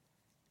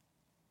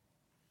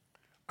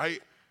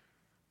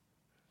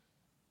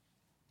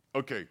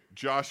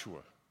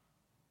 Joshua,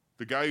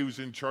 the guy who's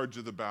in charge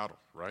of the battle,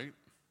 right?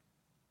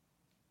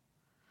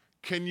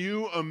 Can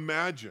you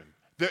imagine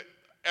that?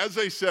 as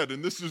I said,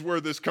 and this is where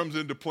this comes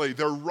into play,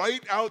 they're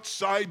right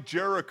outside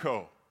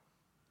Jericho.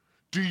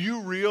 Do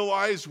you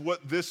realize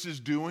what this is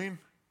doing?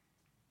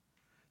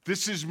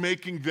 This is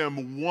making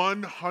them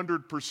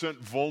 100%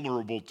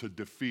 vulnerable to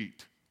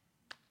defeat.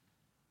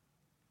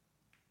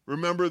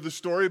 Remember the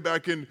story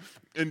back in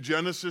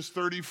Genesis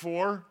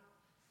 34?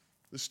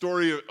 The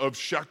story of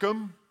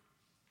Shechem?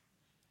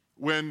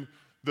 When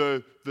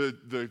the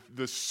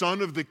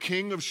son of the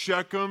king of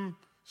Shechem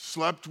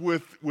slept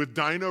with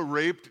Dinah,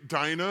 raped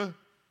Dinah,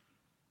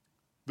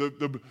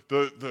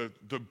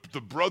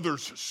 the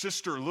brother's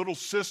sister, little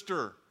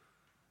sister.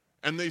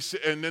 And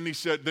then he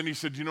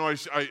said, you know,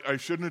 I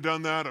shouldn't have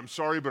done that. I'm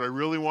sorry, but I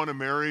really want to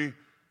marry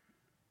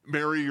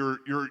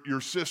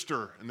your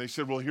sister. And they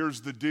said, well,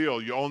 here's the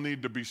deal. You all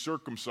need to be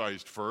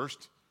circumcised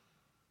first,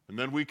 and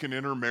then we can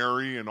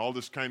intermarry and all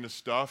this kind of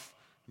stuff.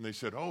 And they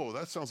said, oh,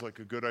 that sounds like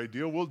a good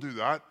idea. We'll do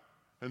that.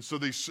 And so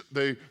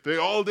they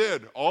all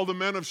did. All the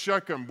men of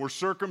Shechem were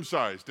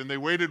circumcised, and they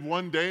waited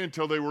one day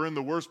until they were in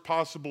the worst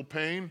possible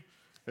pain.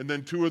 And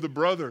then two of the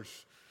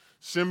brothers,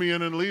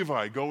 Simeon and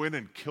Levi, go in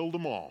and killed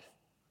them all.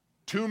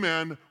 2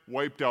 men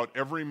wiped out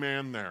every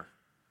man there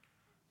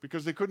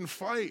because they couldn't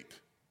fight.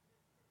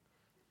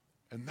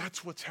 And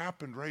that's what's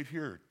happened right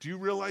here. Do you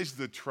realize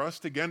the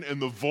trust again and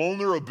the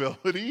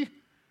vulnerability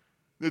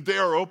that they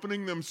are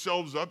opening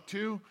themselves up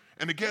to?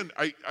 And again,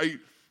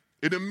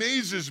 it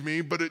amazes me,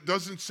 but it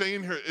doesn't say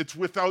in here, it's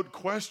without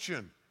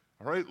question.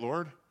 All right,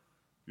 Lord,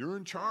 you're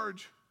in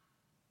charge.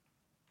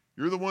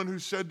 You're the one who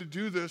said to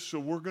do this, so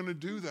we're going to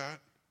do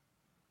that.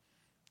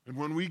 And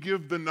when we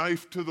give the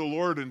knife to the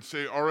Lord and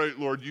say, all right,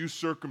 Lord, you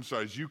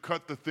circumcise, you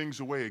cut the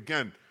things away,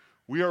 again,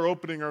 we are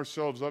opening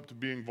ourselves up to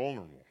being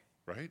vulnerable,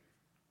 right?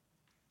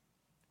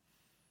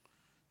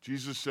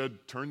 Jesus said,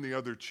 turn the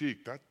other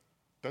cheek.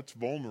 That's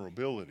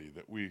vulnerability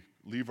that we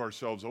leave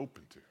ourselves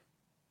open to.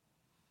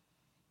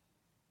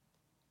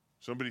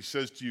 Somebody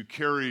says to you,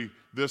 carry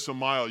this a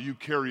mile, you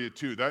carry it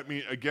too. That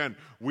means, again,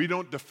 we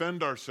don't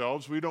defend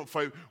ourselves, we don't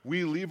fight,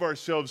 we leave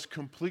ourselves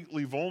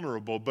completely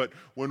vulnerable. But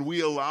when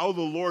we allow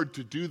the Lord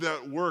to do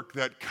that work,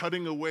 that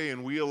cutting away,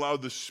 and we allow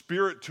the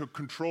Spirit to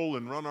control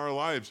and run our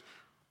lives,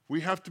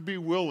 we have to be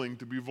willing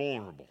to be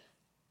vulnerable.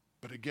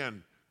 But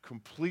again,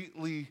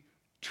 completely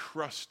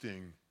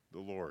trusting the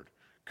Lord,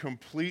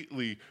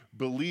 completely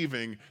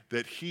believing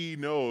that He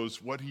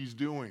knows what He's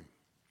doing.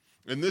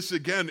 And this,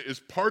 again, is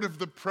part of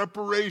the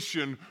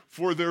preparation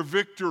for their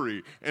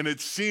victory. And it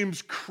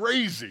seems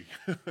crazy.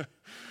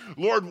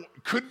 Lord,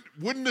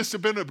 wouldn't this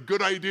have been a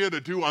good idea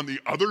to do on the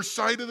other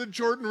side of the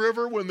Jordan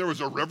River when there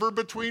was a river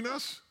between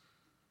us?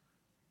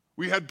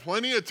 We had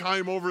plenty of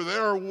time over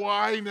there.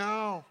 Why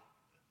now?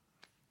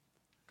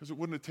 Because it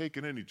wouldn't have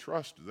taken any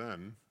trust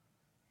then.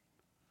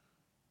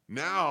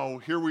 Now,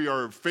 here we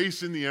are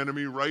facing the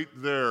enemy right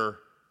there.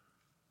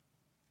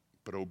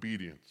 But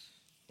obedience.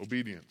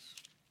 Obedience.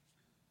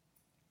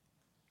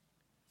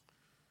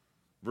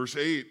 Verse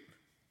 8,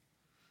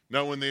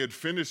 now when they had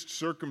finished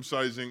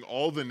circumcising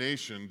all the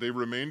nation, they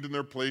remained in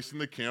their place in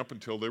the camp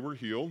until they were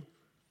healed.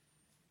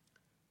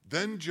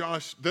 Then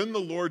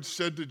the Lord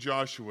said to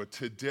Joshua,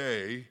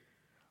 today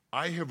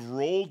I have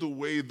rolled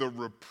away the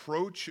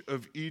reproach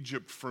of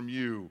Egypt from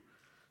you.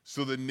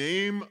 So the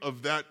name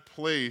of that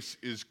place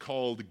is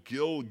called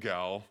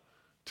Gilgal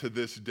to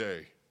this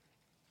day.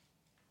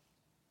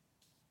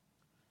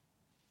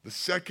 The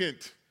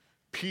second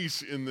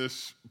piece in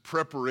this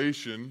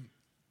preparation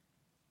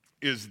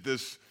is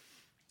this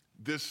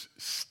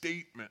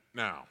statement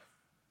now.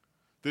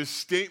 This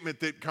statement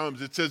that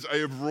comes, it says, I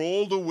have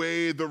rolled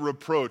away the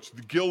reproach.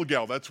 The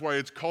Gilgal, that's why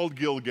it's called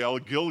Gilgal.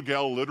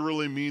 Gilgal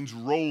literally means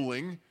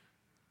rolling.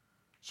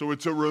 So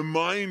it's a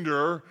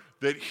reminder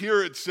that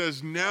here it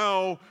says,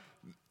 now,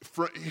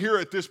 here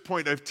at this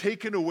point, I've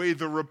taken away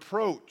the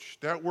reproach.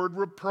 That word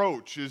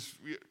reproach is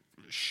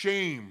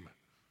shame.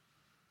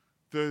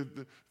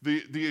 The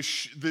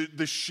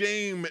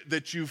shame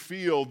that you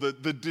feel, the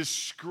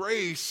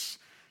disgrace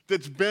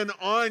that's been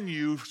on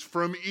you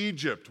from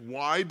Egypt.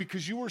 Why?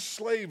 Because you were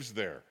slaves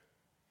there.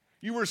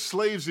 You were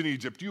slaves in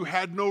Egypt. You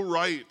had no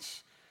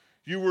rights.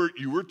 You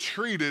were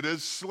treated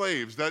as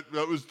slaves. That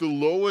was the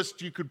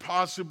lowest you could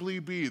possibly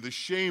be, the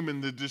shame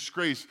and the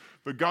disgrace.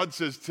 But God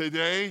says,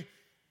 today,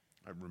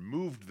 I've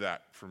removed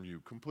that from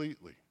you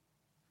completely.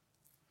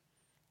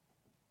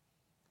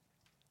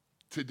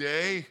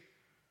 Today,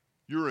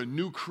 you're a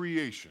new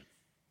creation.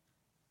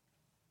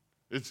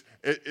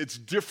 It's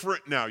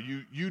different now.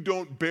 You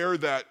don't bear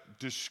that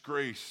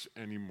disgrace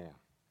anymore.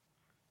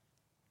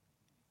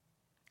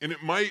 And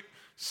it might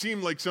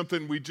seem like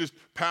something we just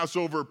pass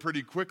over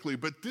pretty quickly,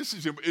 but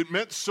it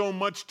meant so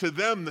much to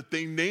them that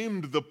they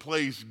named the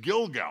place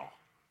Gilgal,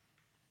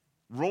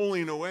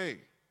 rolling away.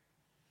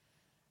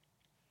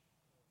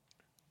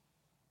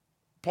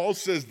 Paul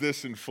says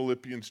this in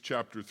Philippians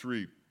chapter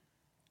 3.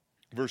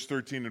 Verse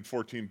 13 and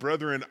 14,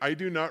 brethren, I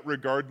do not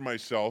regard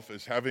myself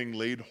as having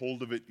laid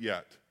hold of it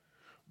yet,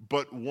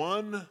 but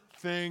one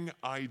thing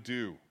I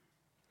do,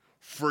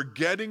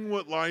 forgetting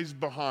what lies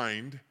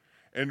behind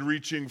and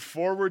reaching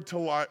forward to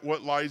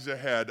what lies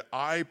ahead,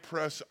 I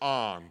press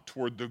on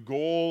toward the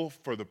goal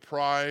for the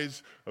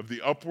prize of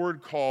the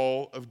upward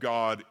call of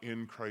God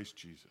in Christ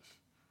Jesus.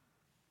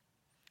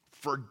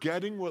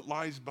 Forgetting what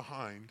lies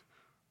behind,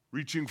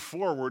 reaching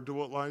forward to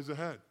what lies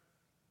ahead.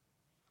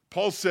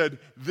 Paul said,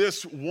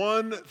 this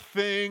one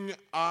thing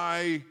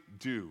I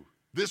do.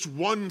 This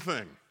one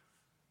thing.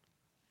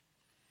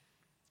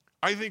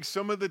 I think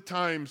some of the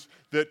times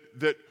that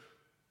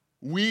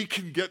we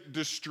can get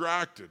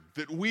distracted,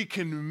 that we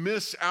can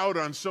miss out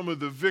on some of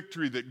the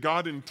victory that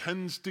God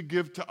intends to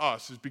give to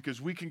us is because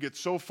we can get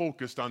so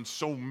focused on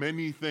so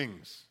many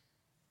things.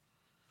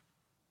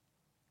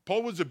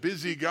 Paul was a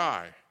busy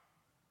guy,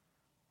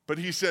 but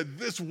he said,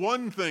 this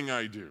one thing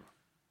I do.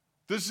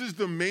 This is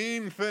the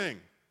main thing.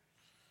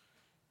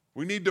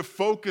 We need to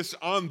focus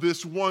on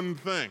this one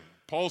thing.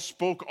 Paul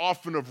spoke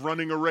often of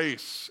running a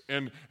race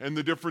and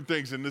the different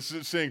things. And this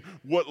is saying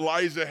what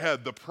lies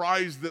ahead, the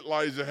prize that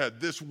lies ahead.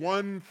 This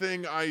one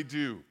thing I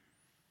do.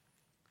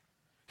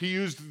 He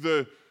used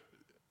the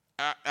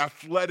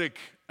athletic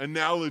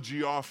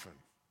analogy often.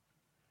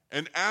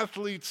 And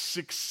athletes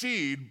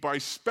succeed by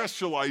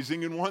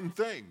specializing in one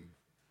thing.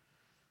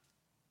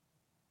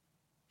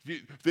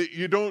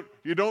 You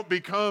don't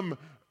become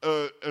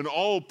an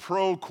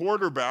all-pro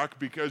quarterback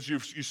because you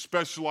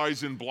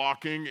specialize in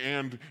blocking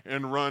and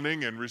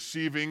running and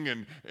receiving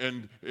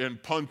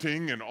and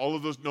punting and all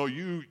of those. No,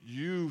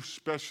 you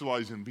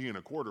specialize in being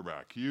a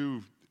quarterback.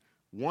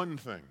 One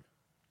thing.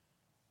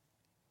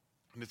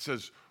 And it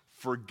says,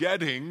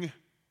 forgetting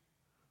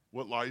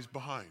what lies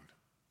behind.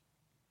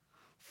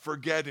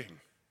 Forgetting.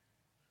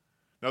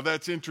 Now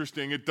that's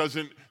interesting.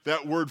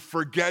 That word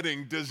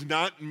forgetting does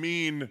not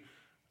mean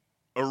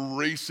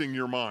erasing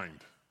your mind.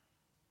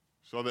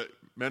 So that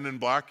Men in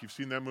Black, you've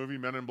seen that movie,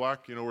 Men in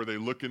Black, where they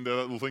look into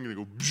that little thing and they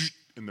go,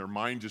 and their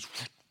mind just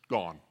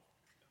gone.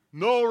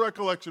 No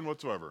recollection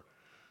whatsoever.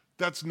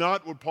 That's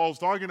not what Paul's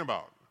talking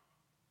about.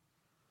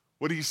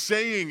 What he's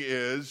saying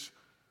is,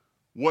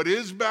 what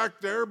is back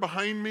there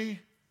behind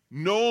me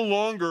no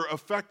longer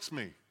affects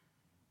me.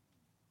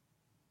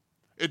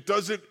 It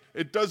doesn't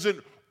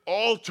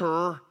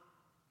alter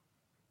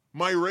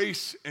my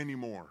race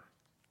anymore.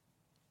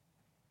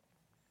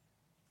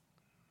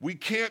 We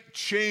can't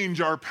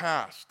change our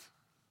past,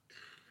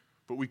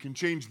 but we can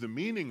change the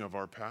meaning of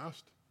our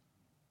past.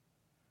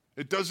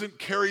 It doesn't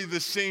carry the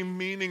same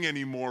meaning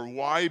anymore.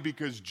 Why?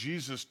 Because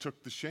Jesus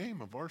took the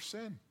shame of our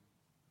sin.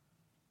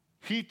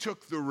 He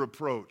took the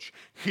reproach.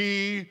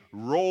 He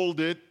rolled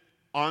it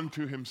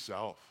onto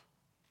himself.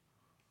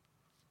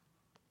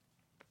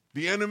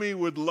 The enemy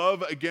would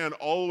love, again,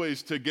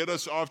 always to get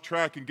us off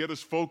track and get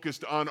us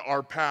focused on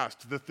our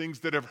past, the things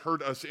that have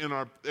hurt us in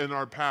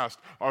our past,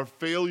 our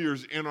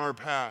failures in our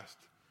past.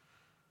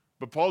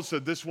 But Paul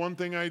said, this one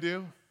thing I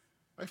do,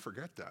 I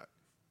forget that.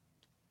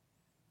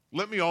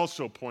 Let me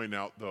also point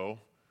out, though,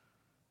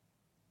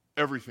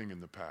 everything in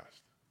the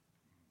past.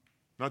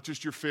 Not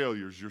just your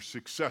failures, your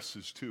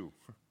successes, too.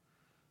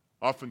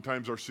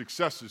 Oftentimes, our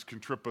successes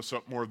can trip us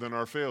up more than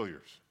our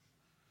failures.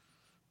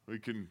 We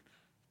can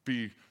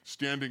be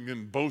standing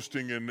and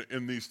boasting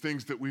in these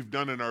things that we've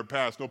done in our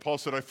past. No, Paul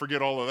said, I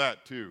forget all of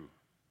that too.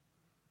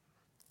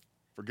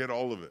 Forget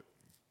all of it.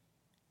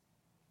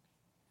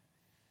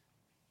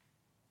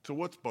 So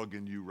what's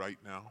bugging you right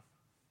now?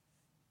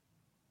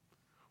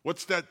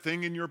 What's that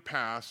thing in your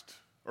past,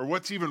 or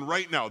what's even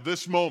right now,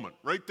 this moment,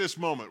 right this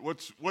moment,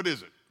 what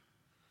is it?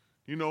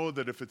 You know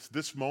that if it's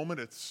this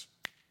moment,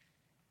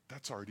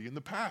 that's already in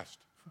the past.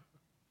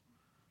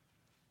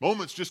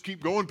 Moments just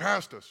keep going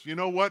past us. You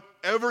know what?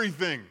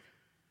 Everything,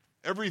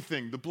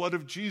 the blood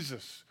of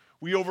Jesus.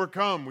 We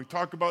overcome. We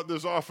talk about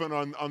this often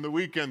on the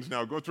weekends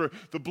now. Go through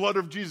the blood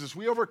of Jesus.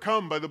 We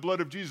overcome by the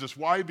blood of Jesus.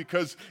 Why?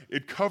 Because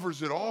it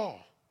covers it all.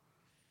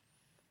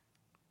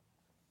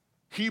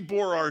 He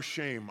bore our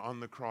shame on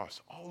the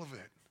cross, all of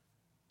it.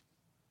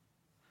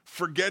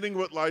 Forgetting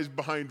what lies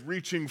behind,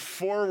 reaching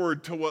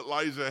forward to what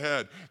lies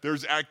ahead.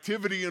 There's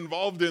activity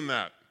involved in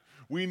that.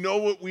 We know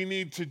what we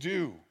need to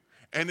do.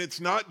 And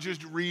it's not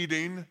just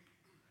reading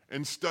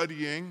and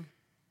studying.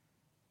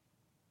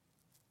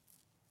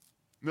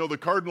 No, the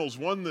Cardinals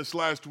won this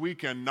last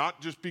weekend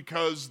not just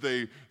because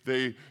they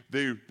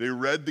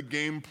read the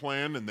game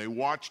plan and they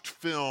watched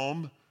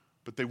film,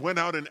 but they went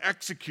out and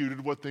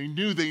executed what they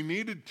knew they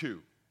needed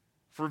to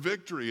for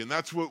victory. And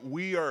that's what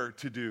we are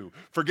to do.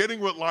 Forgetting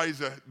what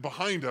lies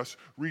behind us,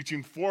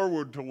 reaching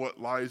forward to what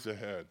lies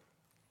ahead.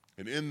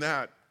 And in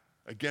that,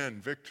 again,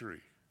 victory.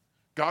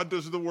 God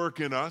does the work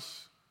in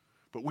us,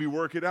 but we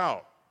work it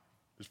out.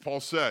 As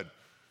Paul said,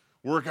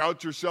 work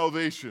out your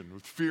salvation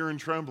with fear and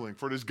trembling,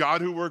 for it is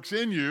God who works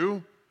in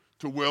you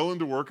to will and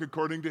to work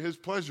according to his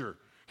pleasure.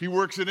 He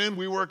works it in,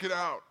 we work it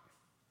out.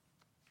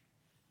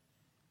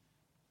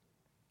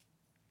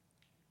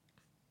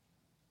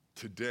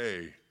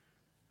 Today,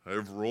 I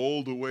have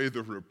rolled away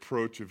the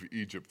reproach of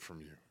Egypt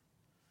from you.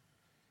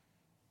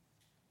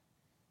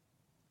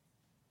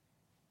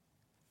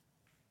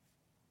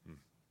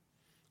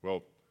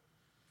 Well,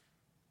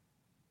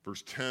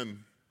 verse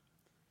 10,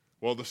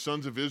 While the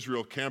sons of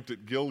Israel camped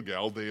at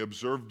Gilgal, they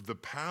observed the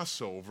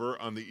Passover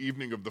on the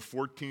evening of the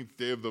 14th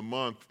day of the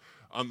month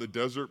on the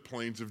desert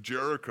plains of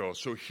Jericho.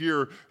 So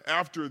here,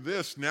 after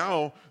this,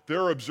 now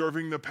they're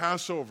observing the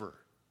Passover,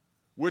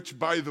 which,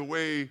 by the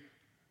way,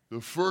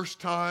 the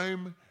first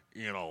time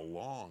in a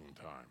long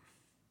time.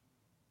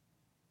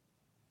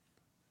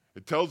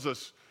 It tells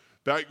us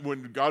back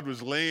when God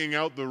was laying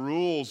out the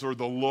rules or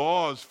the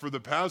laws for the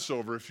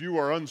Passover, if you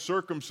are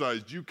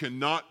uncircumcised, you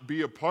cannot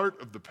be a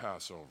part of the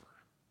Passover.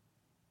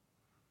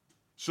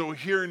 So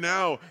here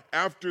now,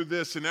 after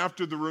this and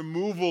after the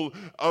removal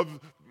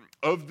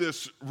of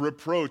this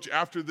reproach,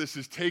 after this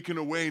is taken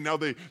away, now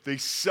they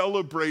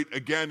celebrate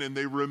again and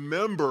they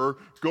remember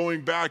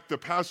going back, the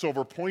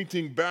Passover,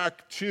 pointing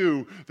back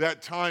to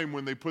that time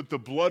when they put the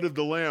blood of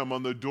the lamb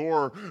on the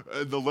door,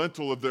 the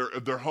lintel of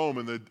their home,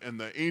 and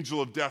the angel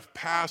of death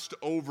passed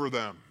over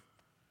them.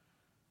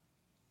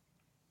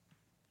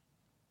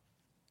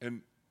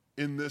 And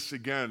in this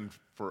again,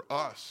 for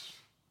us,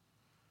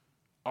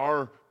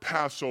 our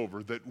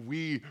Passover, that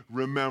we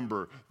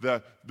remember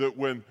that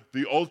when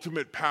the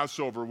ultimate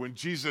Passover, when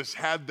Jesus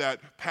had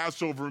that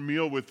Passover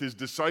meal with his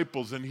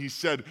disciples and he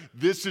said,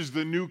 "This is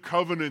the new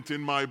covenant in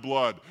my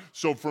blood."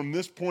 So from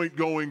this point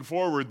going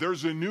forward,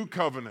 there's a new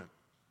covenant.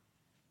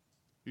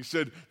 He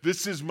said,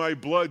 "This is my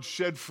blood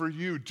shed for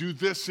you. Do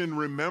this in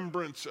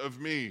remembrance of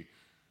me."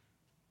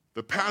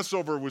 The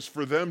Passover was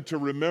for them to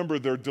remember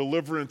their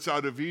deliverance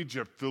out of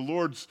Egypt. The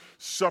Lord's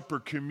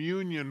Supper,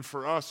 communion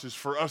for us, is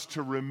for us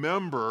to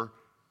remember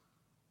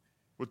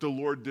what the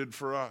Lord did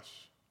for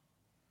us.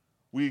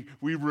 We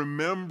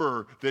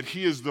remember that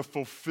he is the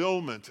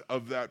fulfillment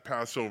of that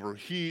Passover.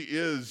 He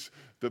is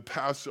the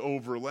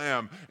Passover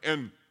lamb.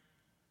 And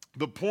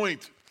the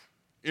point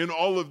in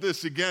all of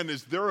this, again,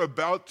 is they're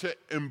about to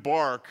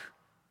embark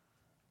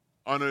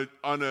on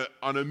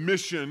a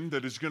mission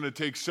that is going to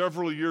take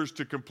several years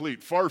to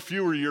complete, far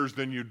fewer years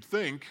than you'd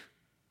think,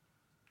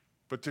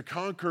 but to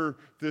conquer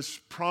this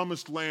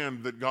promised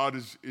land that God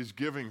is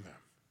giving them.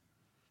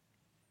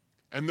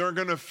 And they're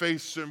going to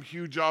face some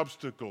huge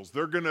obstacles.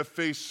 They're going to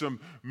face some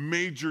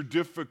major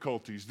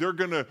difficulties. They're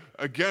going to,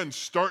 again,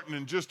 starting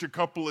in just a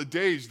couple of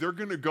days, they're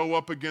going to go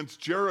up against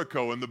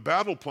Jericho, and the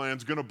battle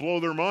plan's going to blow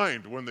their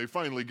mind when they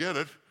finally get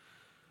it.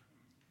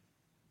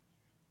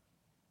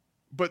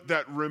 But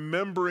that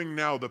remembering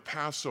now the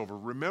Passover,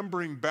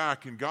 remembering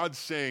back, and God's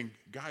saying,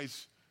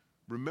 guys,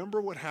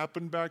 remember what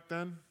happened back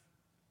then?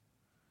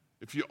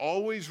 If you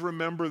always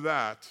remember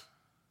that,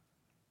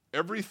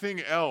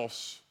 everything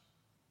else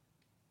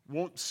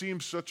won't seem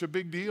such a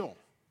big deal.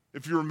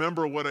 If you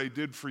remember what I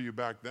did for you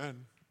back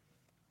then.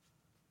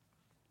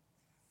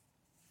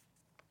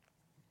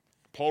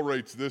 Paul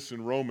writes this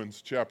in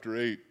Romans chapter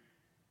 8,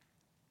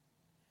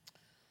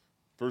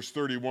 verse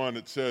 31.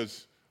 It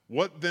says,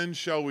 "What then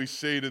shall we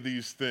say to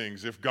these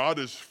things? If God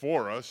is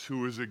for us,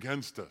 who is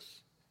against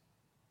us?"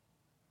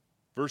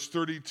 Verse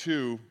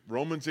 32,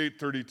 Romans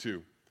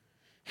 8:32.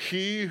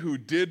 "He who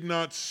did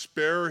not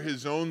spare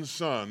his own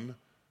son,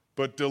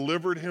 but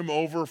delivered him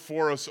over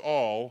for us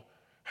all,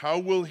 how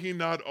will he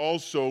not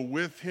also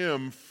with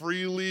him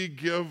freely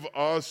give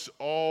us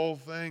all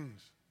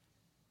things?"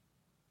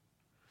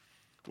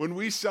 When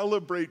we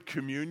celebrate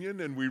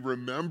communion and we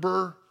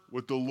remember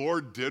what the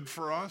Lord did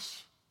for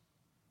us,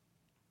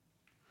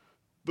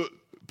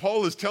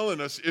 Paul is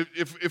telling us,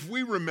 if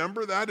we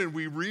remember that and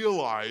we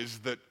realize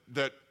that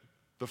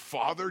the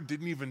Father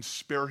didn't even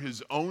spare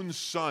his own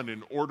Son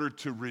in order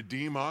to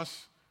redeem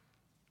us,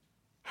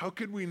 how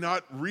could we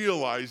not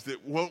realize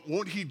that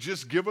won't he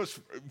just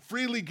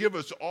freely give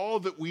us all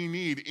that we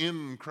need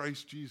in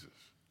Christ Jesus?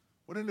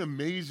 What an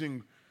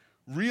amazing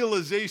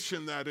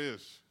realization that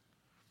is.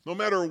 No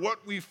matter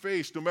what we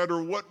face, no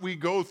matter what we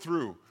go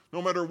through,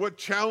 no matter what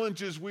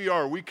challenges we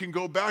can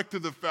go back to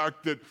the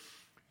fact that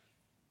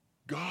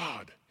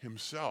God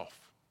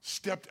himself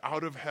stepped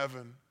out of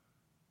heaven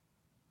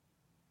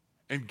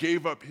and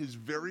gave up his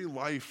very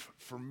life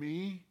for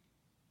me.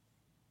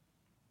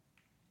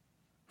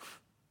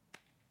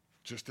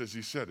 Just as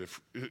he said,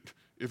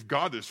 if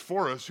God is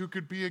for us, who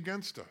could be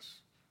against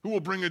us? Who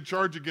will bring a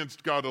charge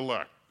against God's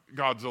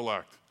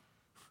elect?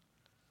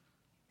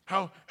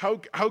 How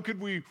could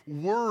we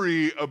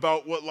worry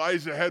about what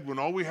lies ahead when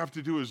all we have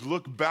to do is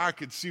look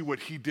back and see what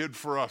he did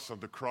for us on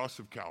the cross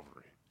of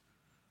Calvary?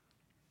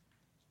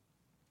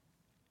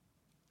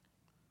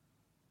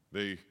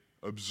 They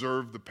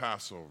observed the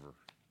Passover.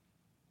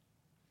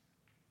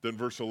 Then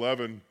verse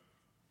 11,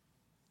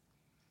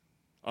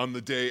 on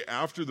the day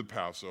after the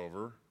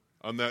Passover,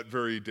 on that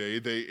very day,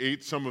 they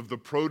ate some of the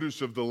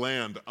produce of the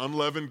land,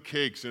 unleavened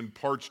cakes and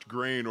parched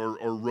grain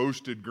or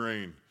roasted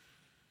grain.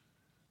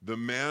 The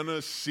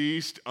manna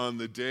ceased on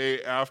the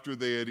day after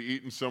they had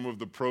eaten some of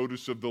the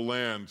produce of the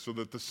land, so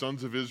that the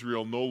sons of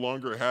Israel no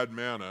longer had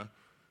manna,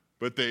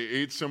 but they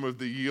ate some of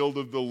the yield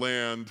of the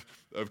land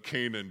of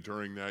Canaan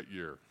during that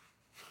year.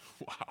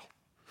 Wow.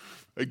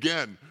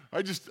 Again,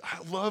 I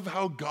love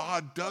how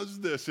God does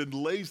this and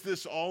lays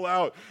this all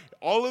out.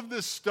 All of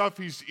this stuff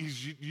he's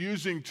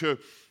using to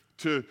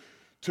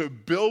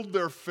build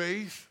their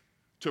faith,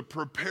 to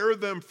prepare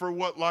them for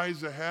what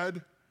lies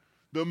ahead.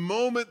 The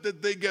moment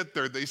that they get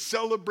there, they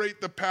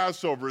celebrate the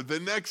Passover. The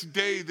next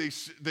day,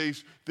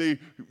 they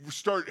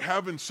start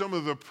having some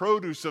of the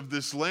produce of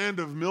this land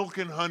of milk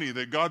and honey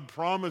that God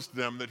promised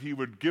them that he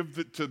would give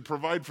it to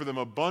provide for them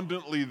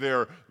abundantly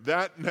there.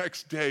 That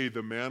next day,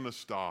 the manna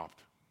stopped.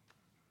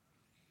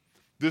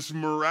 This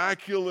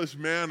miraculous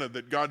manna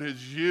that God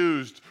has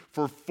used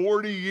for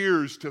 40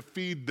 years to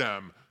feed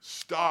them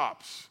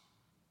stops.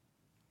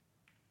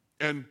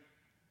 And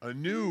a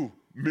new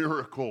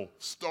miracle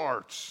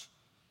starts.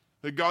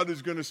 That God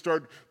is going to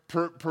start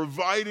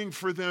providing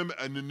for them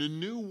in a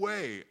new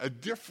way, a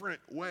different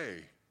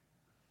way.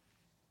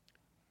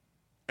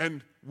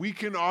 And we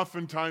can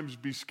oftentimes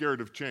be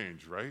scared of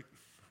change, right?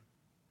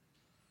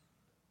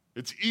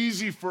 It's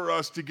easy for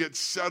us to get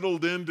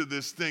settled into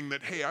this thing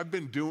that, hey,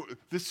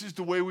 this is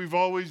the way we've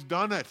always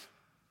done it.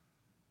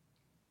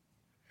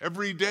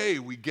 Every day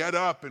we get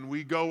up and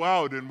we go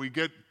out and we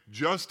get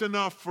just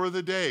enough for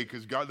the day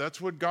because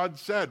that's what God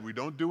said. We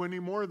don't do any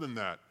more than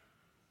that.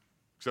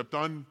 Except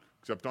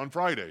on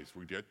Fridays,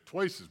 we get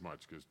twice as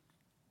much because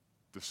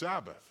the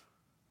Sabbath.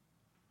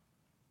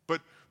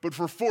 But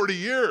for 40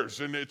 years,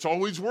 and it's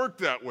always worked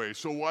that way,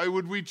 so why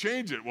would we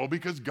change it? Well,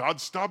 because God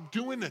stopped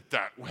doing it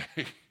that way.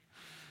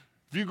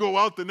 If you go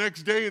out the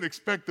next day and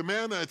expect the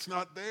manna, it's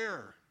not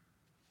there.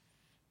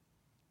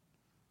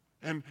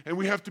 And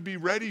we have to be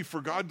ready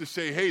for God to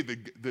say, hey,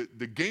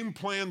 the game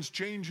plan's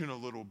changing a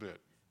little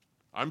bit.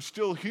 I'm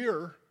still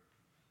here.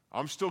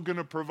 I'm still going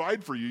to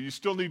provide for you. You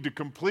still need to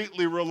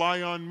completely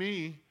rely on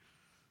me.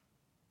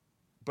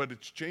 But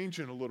it's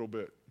changing a little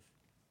bit.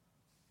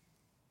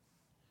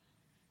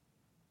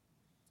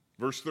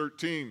 Verse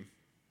 13.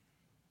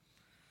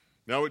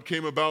 Now it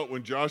came about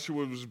when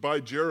Joshua was by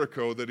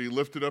Jericho that he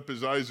lifted up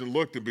his eyes and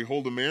looked, and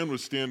behold, a man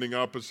was standing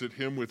opposite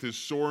him with his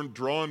sword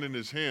drawn in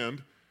his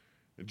hand.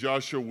 And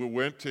Joshua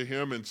went to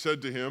him and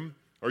said to him,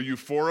 "Are you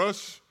for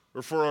us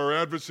or for our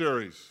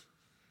adversaries?"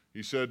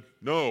 He said,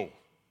 "No.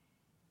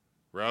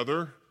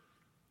 Rather,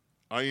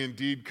 I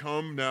indeed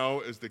come now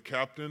as the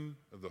captain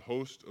of the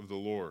host of the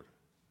Lord."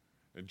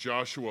 And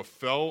Joshua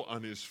fell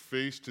on his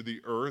face to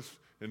the earth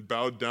and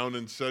bowed down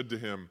and said to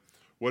him,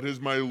 "What has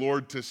my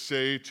Lord to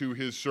say to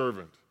his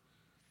servant?"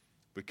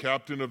 The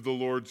captain of the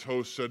Lord's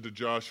host said to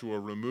Joshua,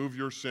 "Remove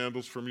your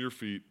sandals from your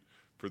feet,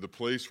 for the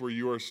place where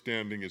you are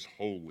standing is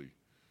holy."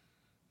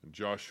 And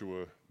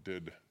Joshua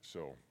did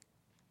so.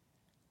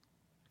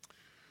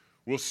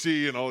 We'll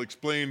see, and I'll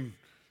explain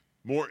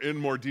in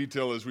more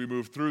detail as we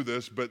move through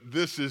this, but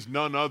this is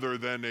none other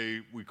than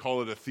we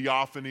call it a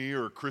theophany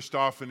or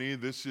Christophany.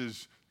 This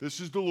is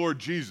the Lord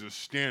Jesus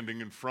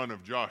standing in front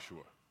of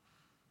Joshua.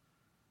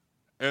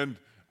 And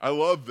I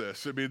love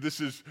this. I mean, this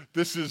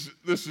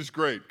is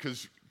great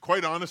because,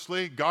 quite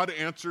honestly, God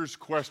answers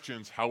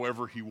questions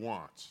however he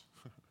wants.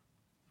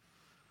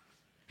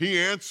 He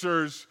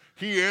answers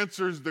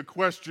the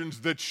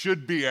questions that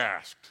should be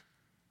asked.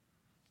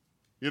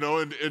 You know,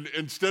 and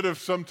instead of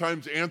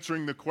sometimes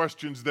answering the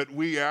questions that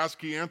we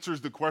ask, he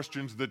answers the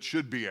questions that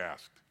should be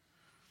asked,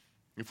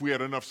 if we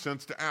had enough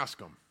sense to ask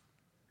them.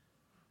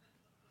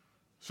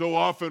 So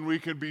often we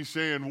can be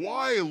saying,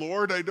 "Why,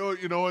 Lord? I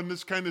don't," and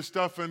this kind of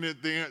stuff, and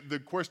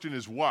the question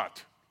is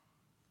what?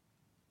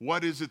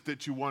 What is it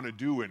that you want to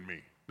do in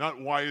me? Not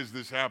why is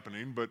this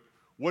happening, but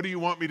what do you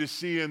want me to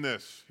see in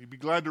this? He'd be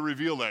glad to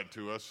reveal that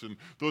to us. And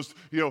those,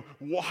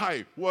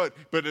 why? What?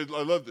 But I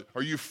love that.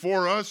 Are you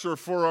for us or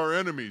for our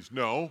enemies?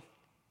 No.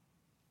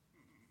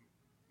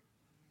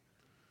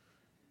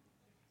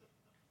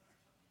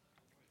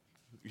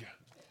 Yeah.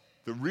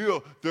 The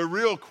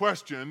real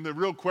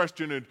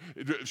question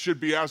it should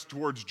be asked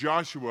towards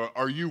Joshua,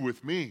 are you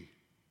with me?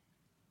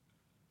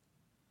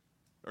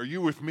 Are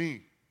you with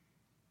me?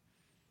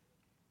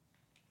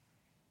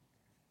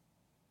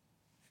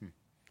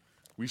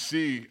 We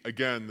see,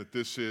 again, that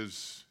this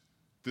is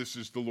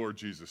the Lord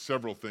Jesus.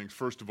 Several things.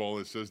 First of all,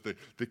 it says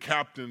the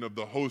captain of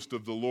the host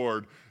of the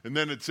Lord. And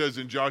then it says,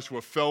 and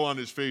Joshua fell on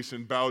his face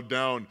and bowed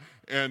down.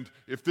 And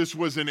if this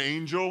was an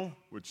angel,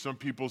 which some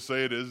people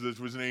say it is, this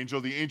was an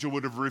angel, the angel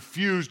would have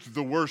refused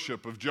the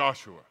worship of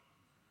Joshua.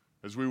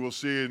 As we will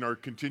see in our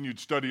continued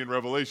study in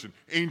Revelation,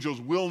 angels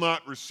will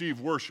not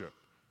receive worship.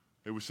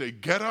 They would say,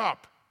 "Get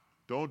up.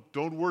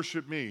 Don't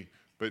worship me."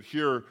 But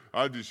here,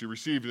 obviously,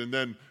 received it. And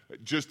then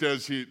just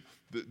as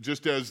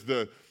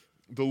the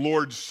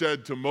Lord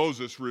said to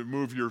Moses,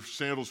 "Remove your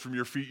sandals from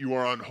your feet, you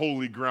are on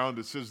holy ground,"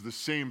 it says the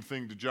same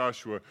thing to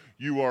Joshua,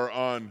 "You are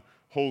on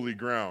holy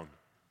ground."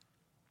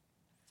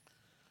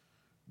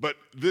 But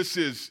this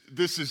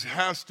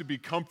has to be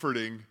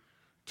comforting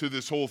to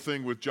this whole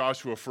thing with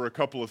Joshua for a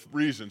couple of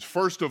reasons.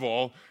 First of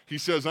all, he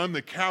says, "I'm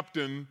the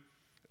captain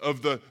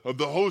of the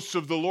hosts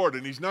of the Lord."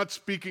 And he's not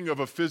speaking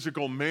of a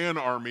physical man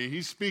army.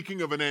 He's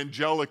speaking of an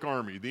angelic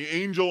army, the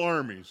angel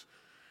armies.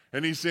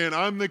 And he's saying,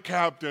 "I'm the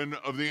captain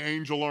of the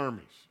angel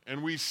armies."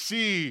 And we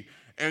see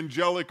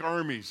angelic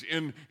armies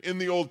in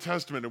the Old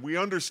Testament, and we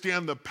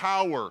understand the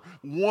power.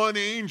 One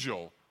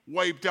angel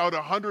wiped out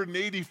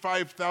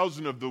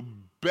 185,000 of the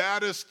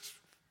baddest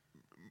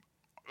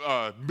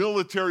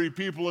military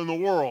people in the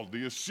world,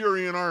 the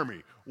Assyrian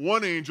army.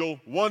 One angel,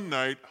 one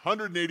night,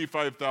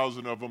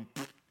 185,000 of them.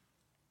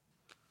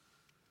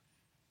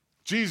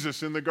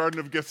 Jesus in the Garden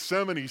of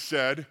Gethsemane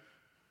said, it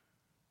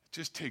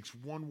just takes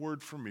one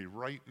word from me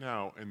right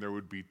now, and there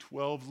would be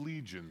 12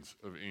 legions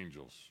of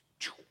angels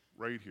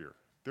right here.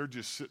 They're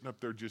just sitting up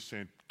there just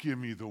saying, give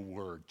me the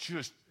word.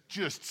 Just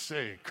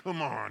say,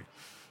 come on.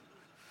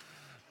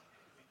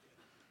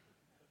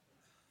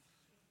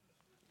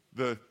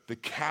 The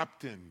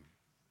captain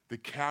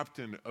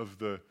of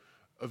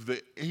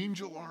the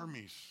angel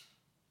armies.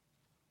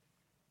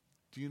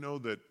 Do you know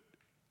that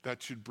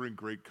should bring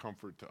great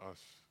comfort to us?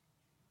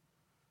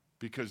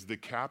 Because the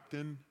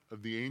captain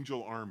of the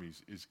angel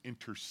armies is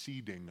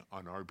interceding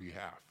on our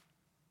behalf.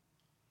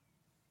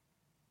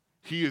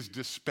 He is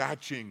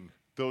dispatching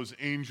those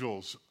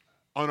angels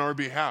on our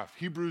behalf.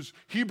 Hebrews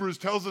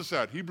tells us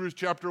that. Hebrews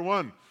chapter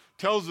 1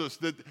 tells us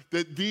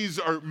that these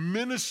are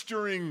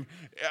ministering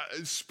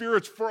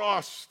spirits for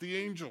us, the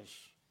angels.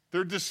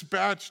 They're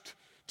dispatched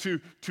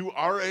to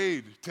our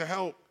aid, to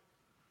help.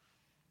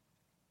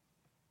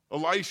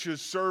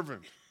 Elisha's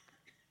servant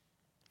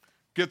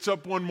gets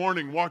up one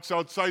morning, walks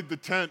outside the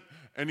tent,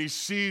 and he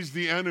sees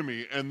the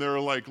enemy, and they're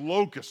like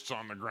locusts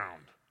on the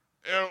ground.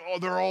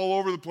 They're all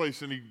over the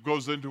place, and he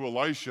goes into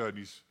Elisha, and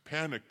he's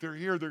panicked. They're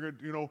here. They're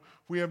going,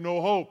 we have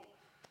no hope.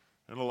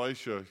 And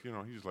Elisha,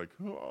 he's like,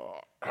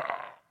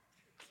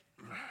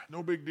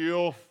 no big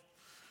deal.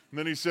 And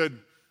then he said,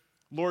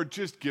 Lord,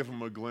 just give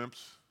him a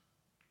glimpse.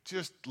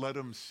 Just let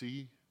him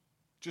see,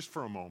 just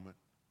for a moment.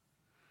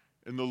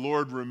 And the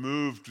Lord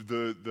removed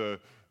the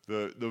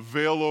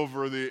veil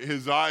over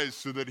his eyes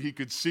so that he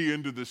could see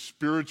into the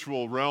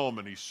spiritual realm,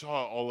 and he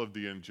saw all of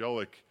the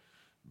angelic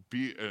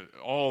be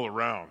all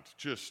around,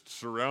 just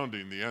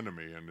surrounding the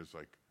enemy, and it's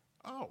like,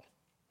 oh,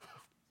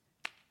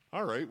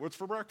 all right, what's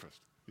for breakfast?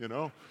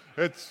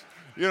 It's,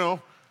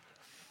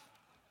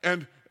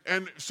 and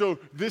so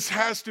this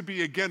has to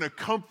be, again, a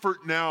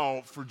comfort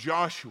now for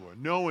Joshua,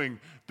 knowing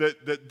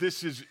that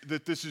this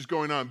is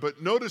going on.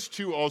 But notice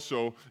too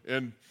also,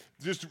 and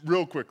just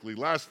real quickly,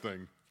 last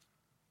thing,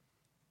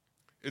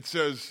 it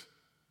says,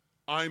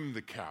 I'm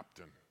the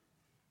captain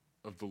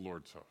of the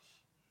Lord's house.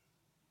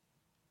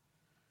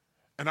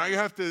 And I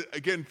have to,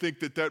 again, think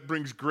that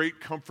brings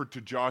great comfort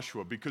to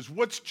Joshua, because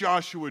what's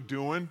Joshua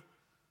doing?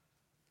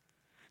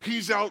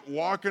 He's out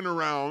walking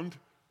around,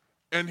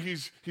 and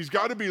he's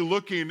got to be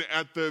looking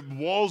at the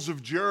walls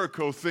of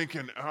Jericho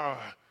thinking,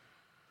 how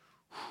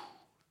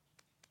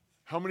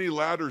many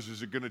ladders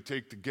is it going to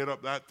take to get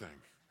up that thing?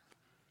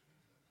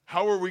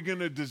 How are we going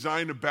to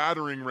design a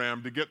battering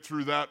ram to get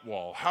through that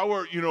wall? How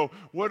are,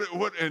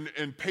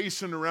 and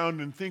pacing around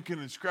and thinking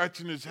and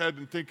scratching his head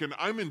and thinking,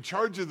 I'm in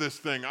charge of this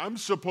thing. I'm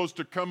supposed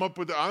to come up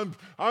with,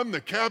 I'm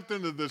the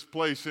captain of this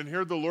place. And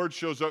here the Lord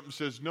shows up and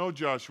says, no,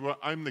 Joshua,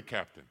 I'm the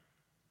captain.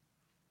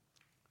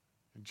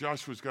 And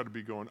Joshua's got to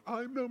be going,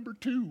 I'm number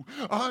two.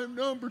 I'm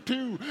number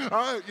two.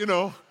 I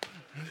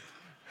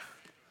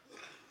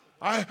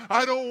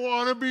don't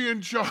want to be in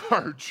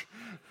charge.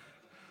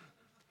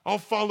 I'll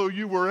follow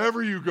you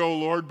wherever you go,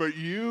 Lord, but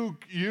you're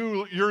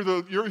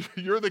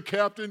the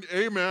captain.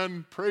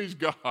 Amen. Praise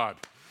God.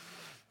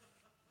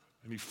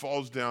 And he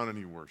falls down and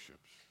he worships.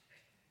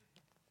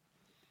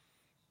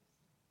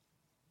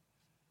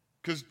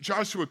 Because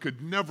Joshua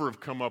could never have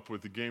come up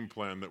with the game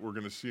plan that we're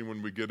going to see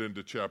when we get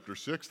into chapter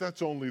 6.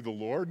 That's only the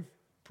Lord.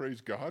 Praise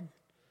God.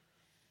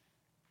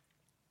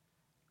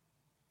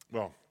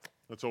 Well,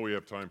 that's all we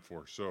have time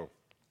for. So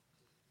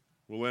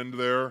we'll end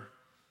there.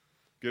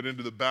 Get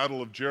into the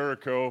Battle of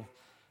Jericho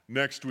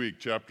next week,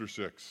 chapter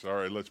 6. All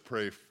right, let's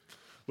pray.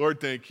 Lord,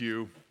 thank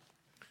you.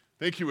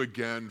 Thank you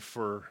again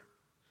for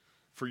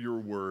your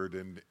word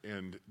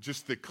and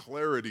just the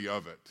clarity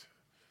of it.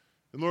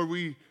 And Lord,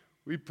 we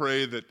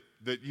pray that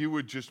you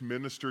would just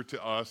minister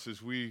to us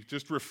as we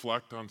just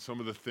reflect on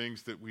some of the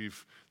things that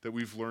we've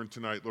learned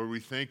tonight. Lord, we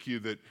thank you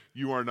that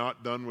you are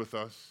not done with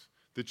us,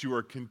 that you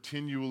are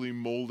continually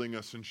molding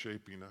us and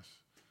shaping us.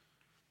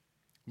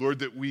 Lord,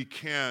 that we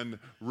can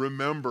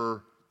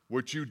remember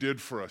what you did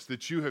for us,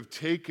 that you have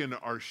taken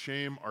our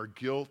shame, our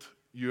guilt,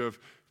 you have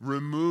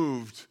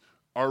removed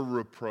our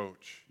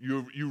reproach.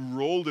 You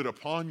rolled it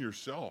upon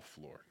yourself,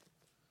 Lord.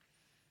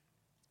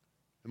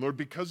 And Lord,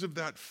 because of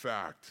that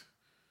fact,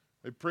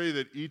 I pray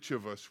that each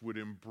of us would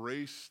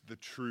embrace the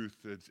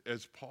truth,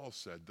 as Paul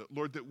said, that,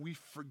 Lord, that we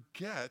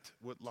forget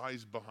what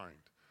lies behind.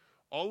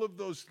 All of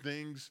those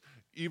things,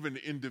 even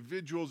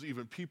individuals,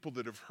 even people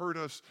that have hurt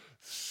us,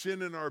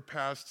 sin in our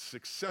past,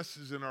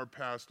 successes in our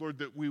past, Lord,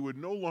 that we would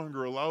no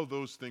longer allow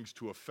those things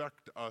to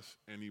affect us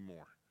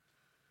anymore.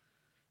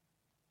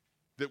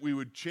 That we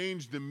would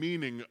change the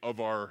meaning of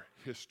our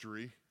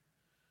history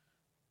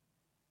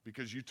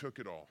because you took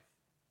it all.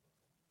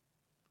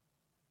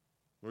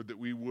 Lord, that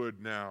we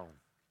would now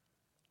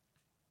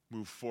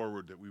move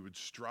forward, that we would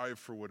strive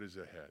for what is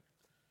ahead,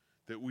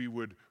 that we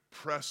would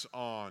press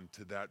on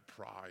to that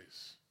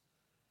prize.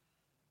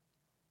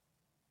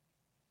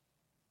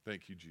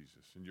 Thank you,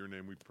 Jesus. In your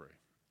name we pray.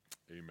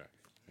 Amen.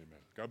 Amen.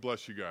 God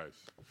bless you guys.